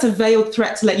don't know if that's a veiled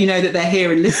threat to let you know that they're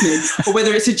here and listening, or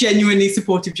whether it's a genuinely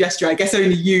supportive gesture. I guess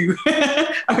only you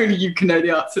can know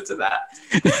the answer to that.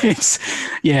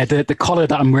 The collar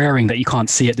that I'm wearing that you can't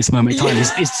see at this moment in time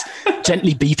is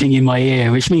gently beeping in my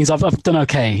ear, which means I've done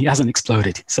okay. It hasn't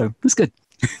exploded. So that's good.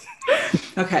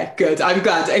 Okay, good. I'm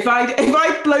glad. If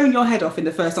I'd blown your head off in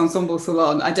the first Ensemble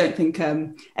Salon, I don't think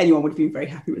anyone would have been very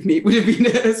happy with me. It would have been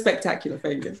a spectacular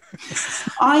failure.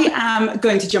 I am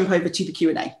going to jump over to the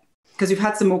Q&A, because we've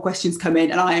had some more questions come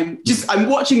in, and I'm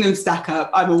watching them stack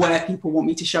up. I'm aware people want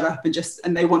me to shut up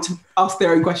and they want to ask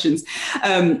their own questions.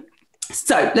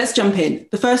 So let's jump in.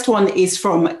 The first one is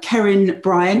from Kerin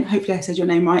Bryan. Hopefully I said your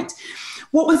name right.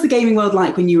 What was the gaming world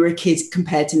like when you were a kid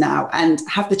compared to now? And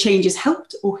have the changes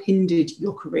helped or hindered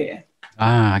your career?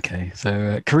 Okay.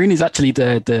 So Corinne is actually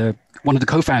the one of the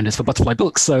co-founders for Butterfly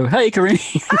Books. So hey, Corinne.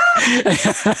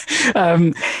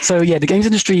 So yeah, the games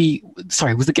industry.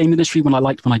 Sorry, was the game industry when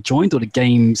I joined, or the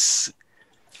games?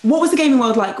 What was the gaming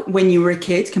world like when you were a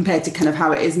kid compared to kind of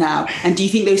how it is now? And do you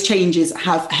think those changes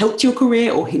have helped your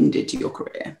career or hindered your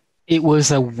career? It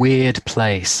was a weird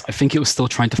place. I think it was still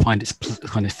trying to find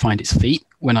its feet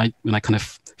when I kind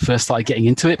of first started getting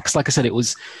into it. Because, like I said,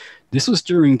 this was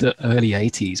during the early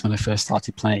 80s when I first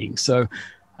started playing. So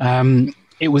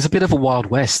it was a bit of a wild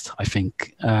west, I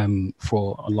think,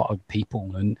 for a lot of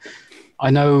people. And I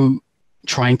know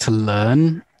trying to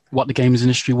learn what the games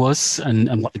industry was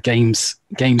and what the games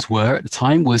were at the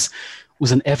time was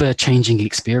an ever-changing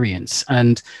experience.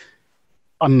 And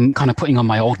I'm kind of putting on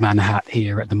my old man hat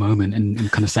here at the moment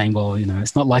and kind of saying, well, you know,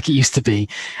 it's not like it used to be.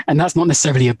 And that's not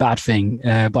necessarily a bad thing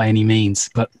by any means,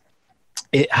 but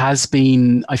it has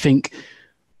been, I think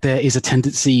there is a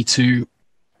tendency to,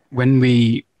 when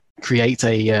we create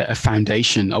a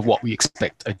foundation of what we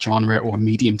expect a genre or a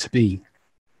medium to be,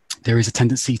 there is a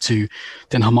tendency to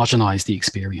then homogenize the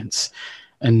experience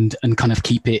and kind of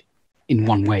keep it in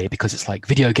one way, because it's like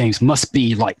video games must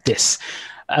be like this.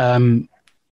 And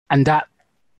that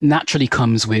naturally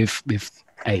comes with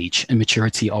age and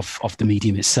maturity of the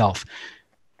medium itself.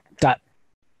 That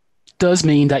does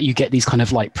mean that you get these kind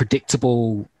of like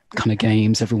predictable kind of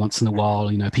games every once in a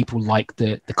while. You know, people like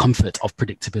the comfort of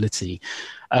predictability.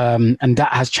 And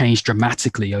that has changed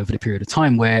dramatically over the period of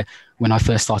time, where when I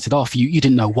first started off, you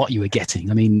didn't know what you were getting.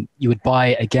 I mean, you would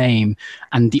buy a game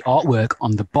and the artwork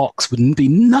on the box wouldn't be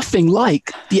nothing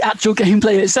like the actual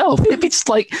gameplay itself. It'd be just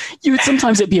like,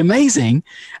 sometimes it'd be amazing,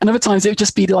 and other times it would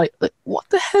just be like, what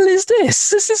the hell is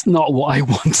this? This is not what I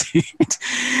wanted.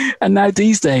 And now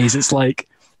these days, it's like,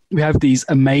 we have these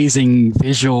amazing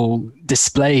visual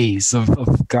displays of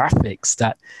graphics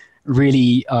that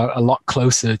really are a lot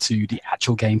closer to the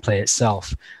actual gameplay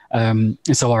itself. And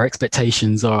so our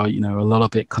expectations are, you know, a little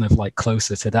bit kind of like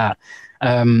closer to that.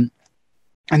 And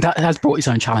that has brought its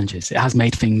own challenges. It has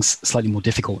made things slightly more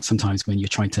difficult sometimes when you're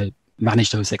trying to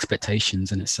manage those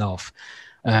expectations in itself.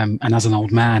 And as an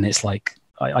old man, it's like,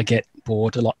 I get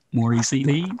bored a lot more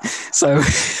easily. So,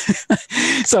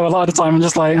 so a lot of the time I'm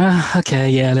just like, okay,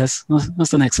 yeah,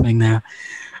 what's the next thing now?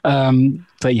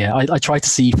 But yeah, I try to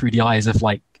see through the eyes of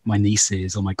like my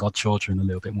nieces or my godchildren a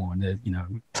little bit more, and they're, you know,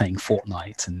 playing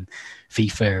Fortnite and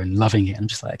FIFA and loving it. I'm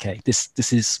just like, okay, this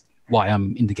is why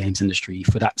I'm in the games industry,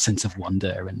 for that sense of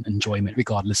wonder and enjoyment,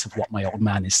 regardless of what my old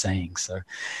man is saying. So,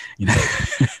 you know.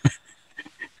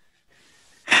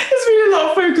 There's been a lot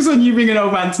of focus on you being an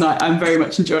old man tonight. I'm very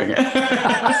much enjoying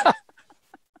it.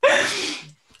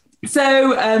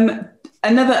 So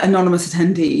another anonymous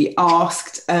attendee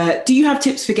asked, do you have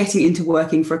tips for getting into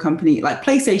working for a company like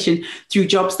PlayStation through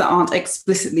jobs that aren't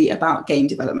explicitly about game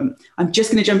development? I'm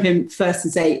just going to jump in first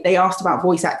and say they asked about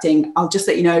voice acting. I'll just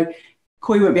let you know,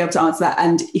 Corey won't be able to answer that.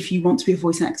 And if you want to be a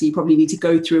voice actor, you probably need to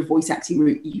go through a voice acting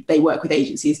route. They work with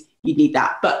agencies. You'd need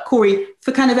that. But Corey,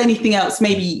 for kind of anything else,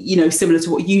 maybe, you know, similar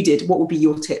to what you did, what would be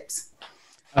your tips?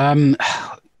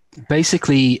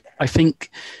 Basically, I think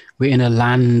we're in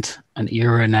an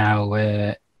era now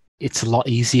where it's a lot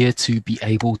easier to be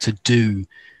able to do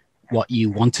what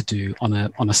you want to do on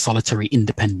a solitary,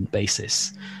 independent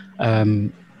basis.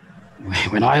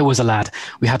 When I was a lad,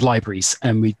 we had libraries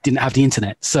and we didn't have the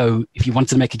internet. So if you wanted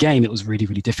to make a game, it was really,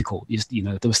 really difficult. You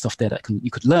know, there was stuff there that you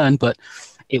could learn, but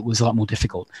it was a lot more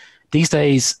difficult. These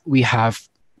days, we have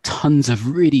tons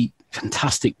of really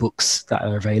fantastic books that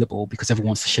are available because everyone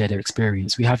wants to share their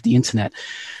experience. We have the internet.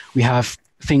 We have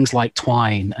things like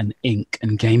Twine and Ink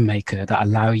and Game Maker that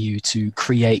allow you to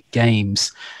create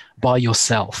games by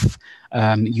yourself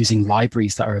using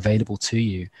libraries that are available to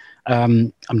you.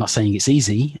 I'm not saying it's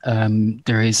easy.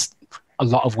 There is a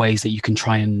lot of ways that you can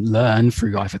try and learn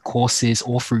through either courses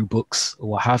or through books or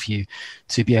what have you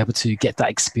to be able to get that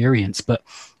experience. But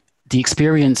the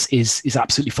experience is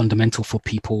absolutely fundamental for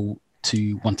people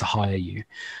to want to hire you.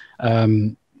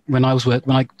 When I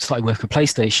started working with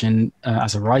PlayStation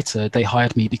as a writer, they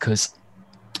hired me because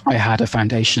I had a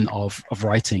foundation of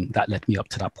writing that led me up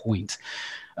to that point.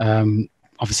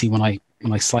 Obviously, when I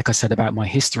like I said about my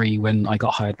history, when I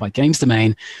got hired by Games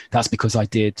Domain, that's because I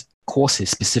did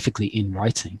courses specifically in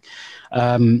writing.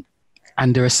 And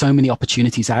there are so many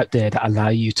opportunities out there that allow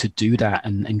you to do that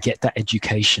and get that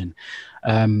education.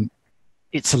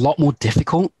 It's a lot more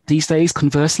difficult these days,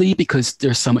 conversely, because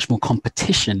there's so much more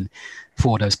competition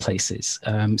for those places.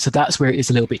 So that's where it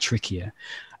is a little bit trickier.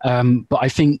 But I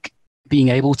think being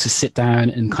able to sit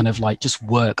down and kind of like just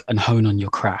work and hone on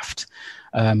your craft.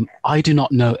 I do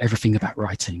not know everything about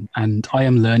writing, and I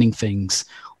am learning things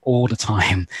all the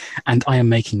time, and I am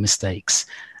making mistakes.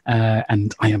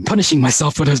 And I am punishing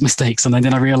myself for those mistakes. And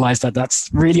then I realized that that's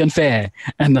really unfair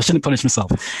and I shouldn't punish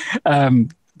myself.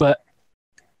 But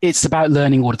it's about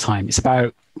learning all the time. It's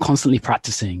about constantly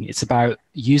practicing. It's about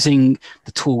using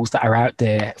the tools that are out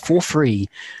there for free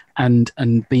and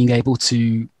being able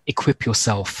to equip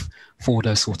yourself for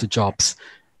those sort of jobs.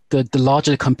 The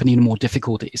larger the company, the more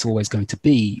difficult it's always going to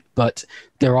be, but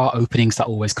there are openings that are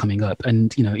always coming up.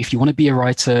 And, you know, if you want to be a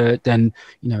writer, then,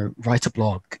 you know, write a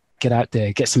blog, get out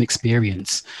there, get some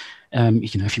experience.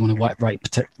 If you want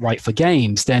to write for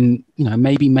games, then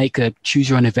maybe make a choose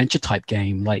your own adventure type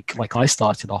game like I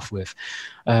started off with,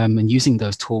 and using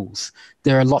those tools.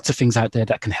 There are lots of things out there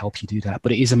that can help you do that,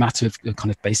 but it is a matter of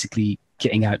kind of basically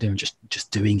getting out there and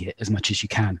just doing it as much as you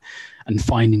can, and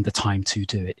finding the time to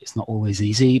do it. It's not always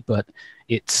easy, but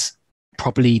it's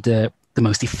probably the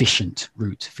most efficient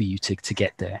route for you to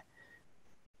get there.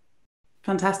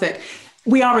 Fantastic.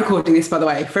 We are recording this, by the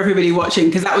way, for everybody watching,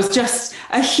 because that was just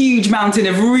a huge mountain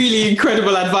of really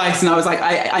incredible advice. And I was like,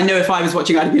 I know if I was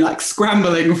watching, I'd be like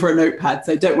scrambling for a notepad.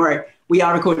 So don't worry, we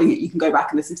are recording it. You can go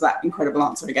back and listen to that incredible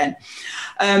answer again.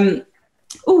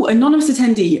 Anonymous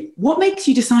attendee, what makes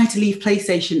you decide to leave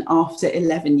PlayStation after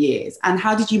 11 years? And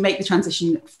how did you make the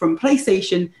transition from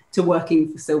PlayStation to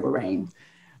working for Silver Rain?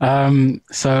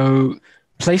 So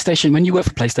PlayStation, when you work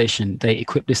for PlayStation, they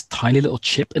equip this tiny little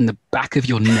chip in the back of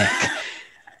your neck.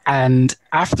 And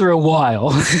after a while,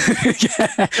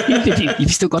 if you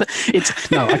still got it,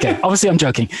 obviously I'm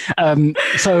joking.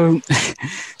 So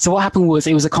what happened was,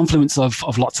 it was a confluence of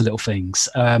lots of little things.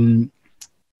 I've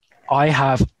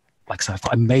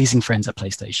got amazing friends at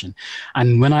PlayStation.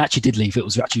 And when I actually did leave, it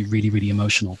was actually really, really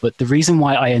emotional. But the reason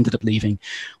why I ended up leaving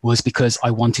was because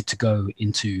I wanted to go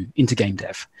into game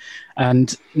dev.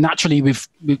 And naturally,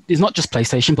 it's not just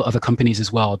PlayStation, but other companies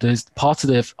as well. There's part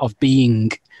of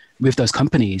being with those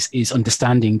companies is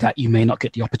understanding that you may not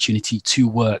get the opportunity to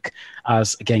work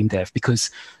as a game dev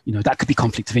because, that could be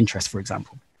conflict of interest, for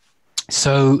example.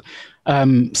 So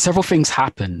several things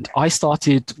happened. I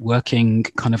started working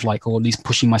or at least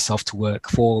pushing myself to work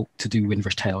to do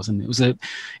Windrush Tales. And it was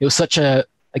such a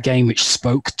game which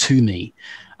spoke to me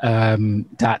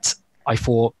that I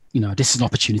thought, this is an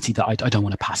opportunity that I don't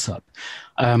want to pass up.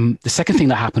 The second thing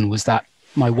that happened was that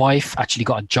my wife actually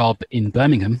got a job in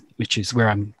Birmingham, which is where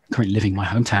I'm currently living, my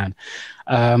hometown.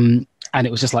 And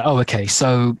it was just like, oh, okay,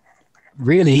 so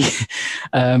really,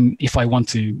 if I want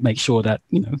to make sure that,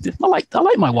 I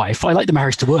like my wife, I like the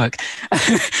marriage to work,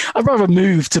 I'd rather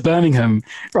move to Birmingham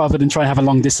rather than try and have a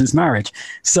long distance marriage.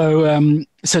 So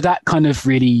that kind of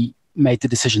really made the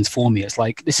decisions for me. It's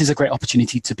like, this is a great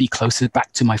opportunity to be closer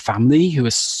back to my family, who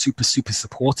are super, super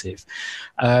supportive.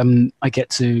 I get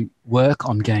to work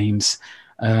on games.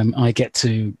 I get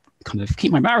to kind of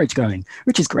keep my marriage going,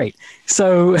 which is great.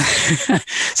 So,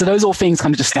 so those all things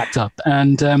kind of just stacked up,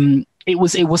 and it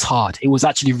was hard. It was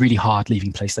actually really hard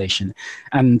leaving PlayStation.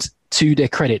 And to their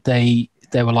credit, they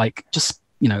were like, just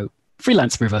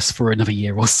freelance with us for another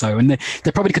year or so, and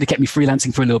they probably could have kept me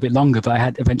freelancing for a little bit longer, but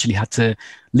I eventually had to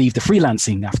leave the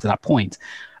freelancing after that point.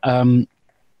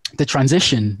 The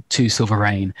transition to Silver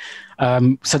Rain,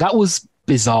 so that was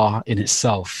bizarre in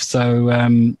itself.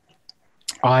 So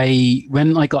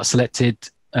when I got selected,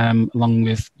 along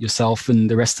with yourself and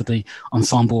the rest of the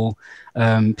ensemble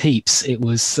peeps,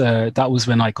 that was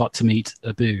when I got to meet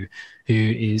Abu, who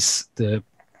is the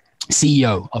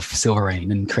CEO of Silver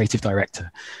Rain and creative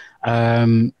director.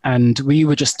 And we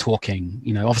were just talking,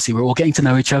 obviously we're all getting to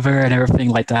know each other and everything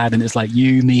like that. And it's like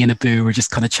me and Abu were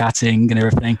just kind of chatting and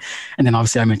everything. And then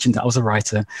obviously I mentioned that I was a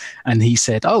writer, and he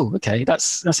said, oh, okay,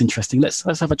 that's interesting.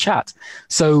 Let's have a chat.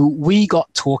 So we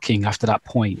got talking after that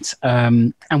point.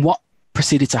 And what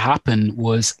proceeded to happen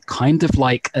was kind of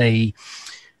like a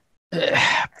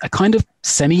kind of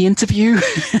semi-interview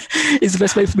is the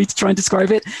best way for me to try and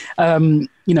describe it.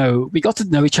 We got to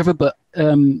know each other, but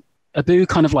Abu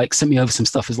kind of like sent me over some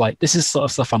stuff. Is like, this is sort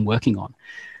of stuff I'm working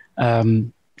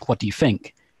on. What do you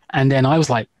think? And then I was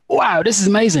like, wow, this is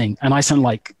amazing. And I sent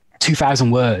like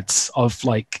 2,000 words of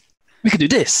like, we could do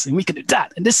this and we could do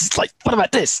that. And this is like, what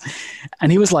about this?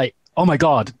 And he was like, oh my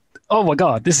God,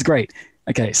 this is great.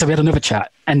 Okay, so we had another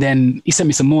chat, and then he sent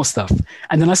me some more stuff,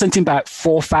 and then I sent him back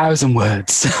 4,000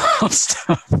 words of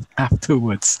stuff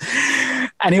afterwards,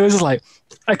 and he was just like,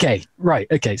 okay, right,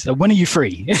 okay, so when are you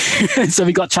free? So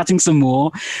we got chatting some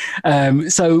more.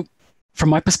 So from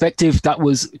my perspective, that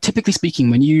was, typically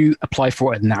speaking, when you apply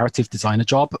for a narrative designer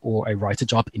job or a writer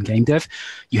job in game dev,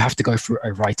 you have to go through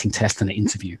a writing test and an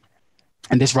interview,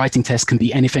 and this writing test can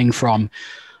be anything from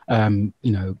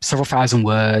several thousand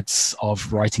words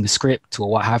of writing a script or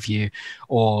what have you,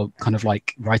 or kind of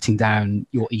like writing down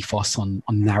your ethos on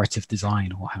narrative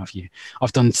design or what have you.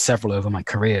 I've done several over my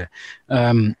career.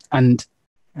 And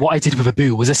what I did with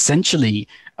Abu was essentially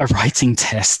a writing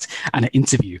test and an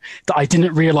interview that I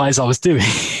didn't realize I was doing.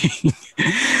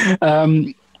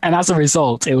 And as a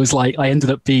result, it was like, I ended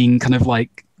up being kind of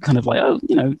like,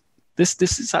 oh, this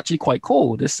is actually quite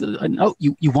cool.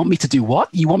 You want me to do what?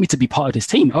 You want me to be part of this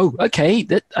team? Oh, okay.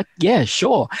 Yeah,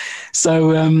 sure.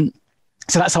 So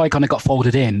that's how I kind of got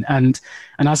folded in. And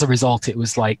as a result, it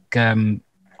was like,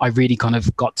 I really kind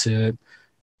of got to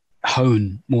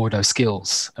hone more of those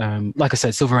skills. Like I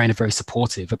said, Silver Rain are very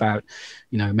supportive about,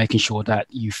 making sure that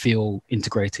you feel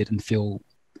integrated and feel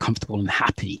comfortable and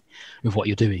happy with what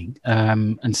you're doing.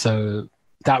 And so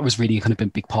that was really kind of a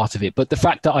big part of it. But the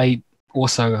fact that I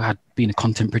also had been a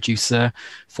content producer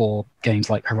for games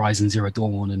like Horizon Zero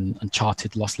Dawn and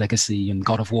Uncharted Lost Legacy and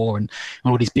God of War and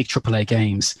all these big AAA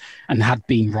games, and had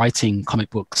been writing comic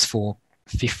books for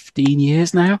 15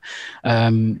 years now,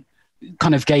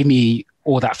 kind of gave me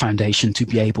all that foundation to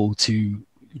be able to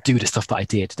do the stuff that I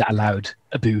did, that allowed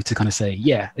Abu to kind of say,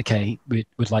 yeah, okay,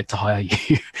 we'd like to hire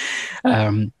you.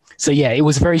 So yeah, it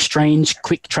was a very strange,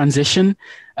 quick transition,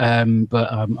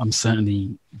 but I'm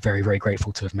certainly very, very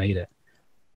grateful to have made it.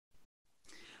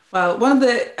 Well,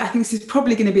 I think this is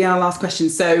probably going to be our last question.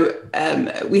 So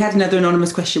we had another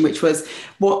anonymous question, which was,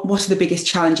 what are the biggest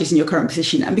challenges in your current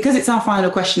position? And because it's our final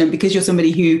question, and because you're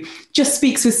somebody who just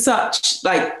speaks with such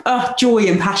joy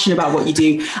and passion about what you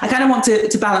do, I kind of want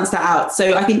to balance that out.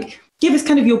 So I think, give us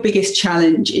kind of your biggest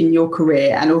challenge in your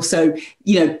career, and also,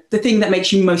 the thing that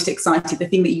makes you most excited, the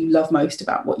thing that you love most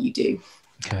about what you do.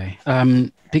 Okay.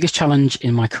 Biggest challenge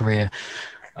in my career,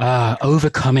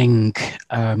 overcoming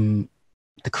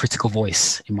the critical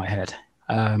voice in my head.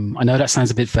 I know that sounds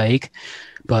a bit vague,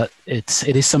 but it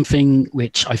is something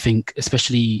which I think,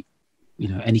 especially,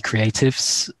 any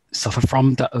creatives suffer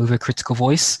from, that overcritical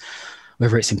voice,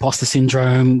 whether it's imposter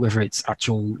syndrome, whether it's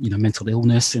actual, mental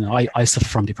illness. I suffer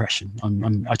from depression.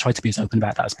 I try to be as open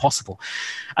about that as possible.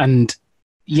 And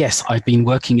yes, I've been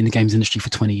working in the games industry for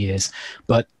 20 years,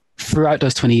 but throughout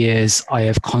those 20 years, I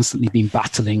have constantly been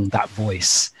battling that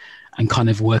voice and kind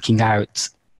of working out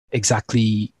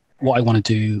exactly what I want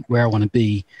to do, where I want to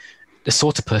be, the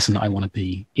sort of person that I want to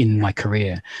be in my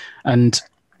career. And,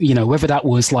 whether that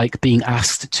was like being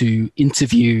asked to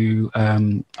interview,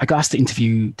 I got asked to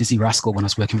interview Dizzy Rascal when I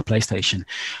was working for PlayStation.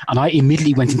 And I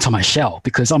immediately went into my shell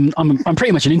because I'm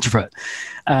pretty much an introvert.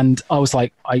 And I was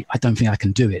like, I don't think I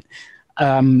can do it.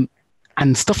 And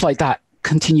stuff like that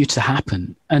continued to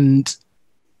happen. And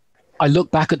I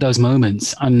look back at those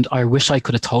moments and I wish I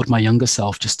could have told my younger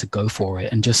self just to go for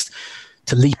it and just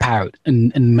to leap out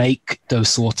and make those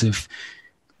sort of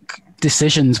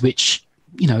decisions, which,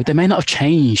 they may not have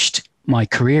changed my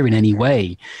career in any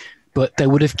way, but they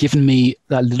would have given me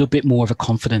that little bit more of a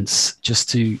confidence just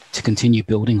to continue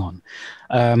building on.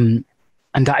 And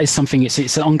that is something,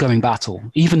 it's an ongoing battle.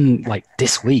 Even like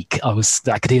this week, I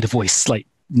could hear the voice like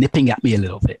nipping at me a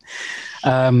little bit.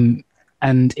 And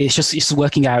it's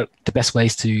working out the best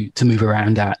ways to move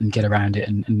around that and get around it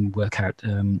and work out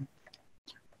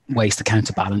ways to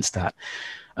counterbalance that.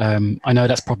 I know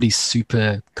that's probably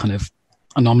super kind of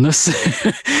anonymous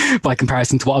by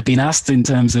comparison to what I've been asked in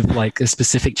terms of like a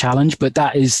specific challenge, but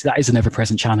that is an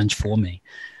ever-present challenge for me.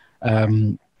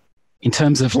 In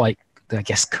terms of like, I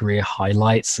guess, career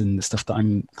highlights and the stuff that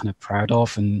I'm kind of proud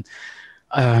of, and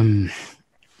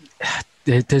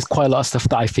there's quite a lot of stuff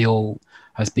that I feel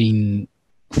has been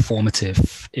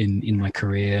formative in my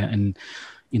career. And,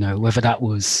 whether that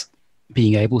was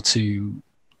being able to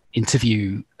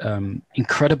interview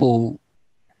incredible,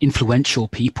 influential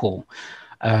people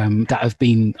that have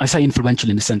been, I say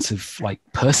influential in the sense of like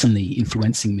personally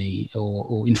influencing me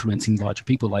or influencing larger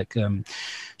people like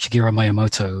Shigeru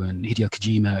Miyamoto and Hideo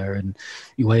Kojima and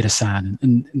Ueda-san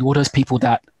and all those people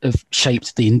that have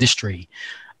shaped the industry,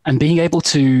 and being able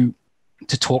to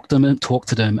talk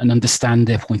to them and understand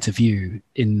their point of view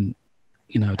in,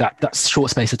 that short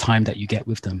space of time that you get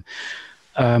with them.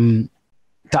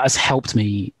 That has helped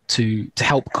me to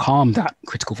help calm that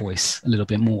critical voice a little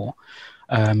bit more,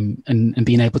 and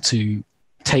being able to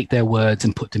take their words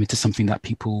and put them into something that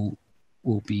people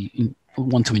will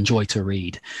want to enjoy to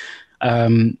read.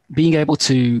 Being able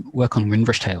to work on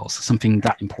Windrush Tales, something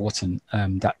that important,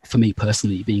 that for me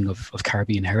personally, being of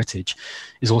Caribbean heritage,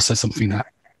 is also something that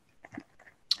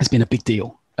has been a big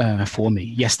deal for me.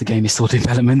 Yes, the game is still in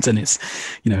development, and it's,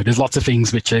 there's lots of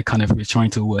things which are kind of, we're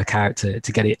trying to work out to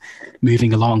get it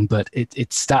moving along, but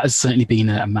that has certainly been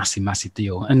a massive, massive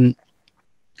deal. And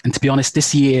to be honest,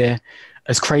 this year,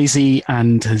 as crazy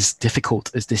and as difficult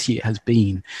as this year has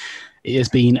been, it has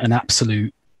been an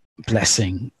absolute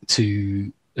blessing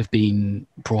to have been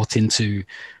brought into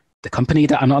the company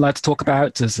that I'm not allowed to talk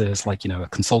about as like, a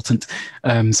consultant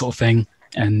sort of thing,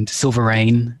 and Silver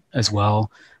Rain as well,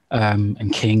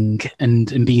 and King,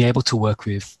 and being able to work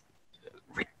with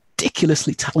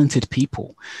ridiculously talented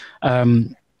people.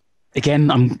 Again,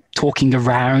 I'm talking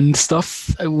around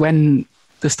stuff. When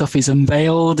the stuff is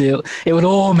unveiled, it would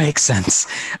all make sense.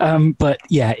 But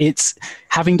yeah, it's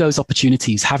having those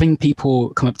opportunities, having people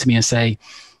come up to me and say,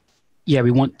 yeah,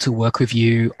 we want to work with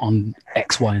you on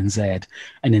X, Y, and Z,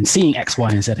 and then seeing X, Y,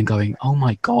 and Z and going, oh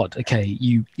my God, okay,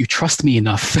 you trust me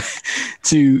enough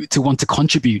to want to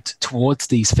contribute towards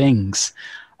these things.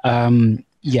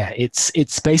 Yeah,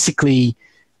 it's basically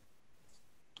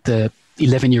the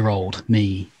 11-year-old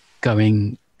me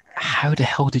going, how the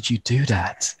hell did you do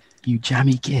that? You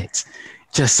jammy git.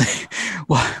 Just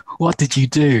what did you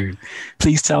do?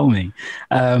 Please tell me.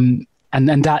 And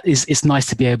that is, it's nice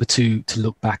to be able to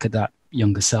look back at that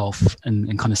younger self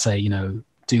and kind of say, you know,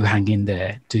 do hang in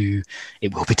there.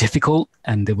 It will be difficult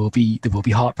and there will be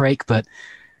heartbreak, but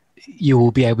you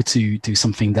will be able to do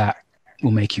something that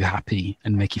will make you happy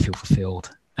and make you feel fulfilled,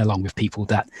 along with people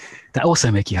that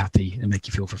also make you happy and make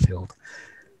you feel fulfilled.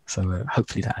 So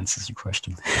hopefully that answers your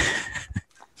question.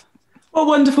 What a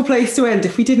wonderful place to end.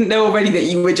 If we didn't know already that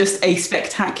you were just a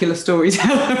spectacular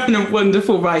storyteller and a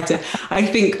wonderful writer, I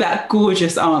think that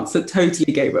gorgeous answer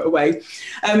totally gave it away.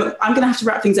 I'm going to have to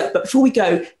wrap things up, but before we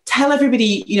go, tell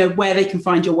everybody, you know, where they can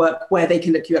find your work, where they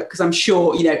can look you up, because I'm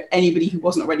sure, you know, anybody who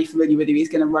wasn't already familiar with you is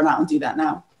going to run out and do that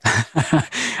now.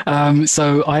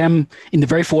 So I am in the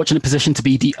very fortunate position to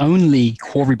be the only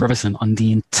Corey Botherson on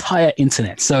the entire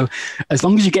internet. So as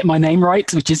long as you get my name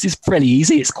right, which is fairly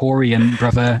easy, it's Corey and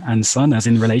brother and son, as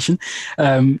in relation,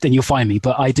 then you'll find me.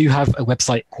 But I do have a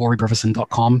website,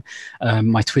 coreybrotherson.com.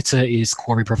 My Twitter is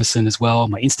Corey Botherson as well.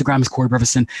 My Instagram is Corey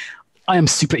Botherson. I am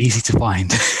super easy to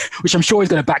find, which I'm sure is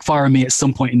going to backfire on me at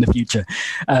some point in the future.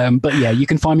 But yeah, you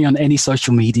can find me on any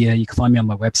social media. You can find me on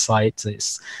my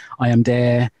website. I am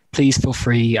there. Please feel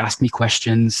free, ask me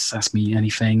questions, ask me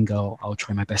anything. I'll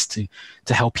try my best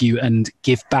to help you and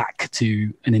give back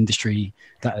to an industry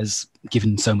that has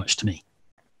given so much to me.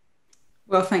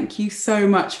 Well, thank you so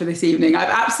much for this evening. I've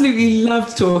absolutely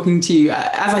loved talking to you.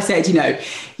 As I said, you know,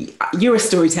 you're a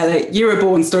storyteller, you're a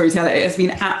born storyteller. It has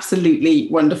been absolutely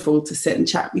wonderful to sit and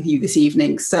chat with you this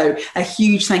evening. So a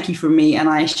huge thank you from me, and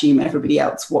I assume everybody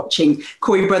else watching.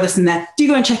 Corey Botherson there. Do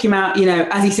go and check him out. You know,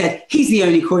 as he said, he's the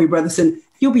only Corey Botherson.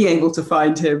 You'll be able to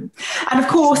find him. And of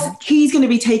course, he's going to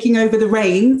be taking over the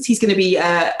reins. He's going to be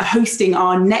hosting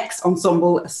our next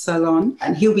Ensemble Salon,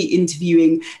 and he'll be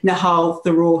interviewing Nahal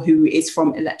Thoreau, who is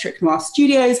from Electric Noir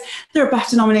Studios. They're a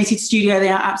BAFTA-nominated studio. They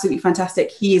are absolutely fantastic.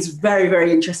 He is very,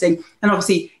 very interesting. And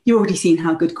obviously, you've already seen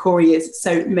how good Corey is,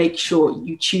 so make sure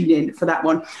you tune in for that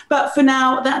one. But for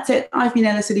now, that's it. I've been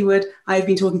Elle Osili-Wood. I've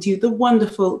been talking to the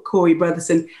wonderful Corey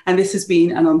Botherson, and this has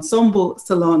been an Ensemble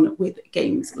Salon with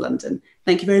Games London.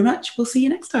 Thank you very much. We'll see you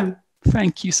next time.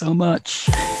 Thank you so much.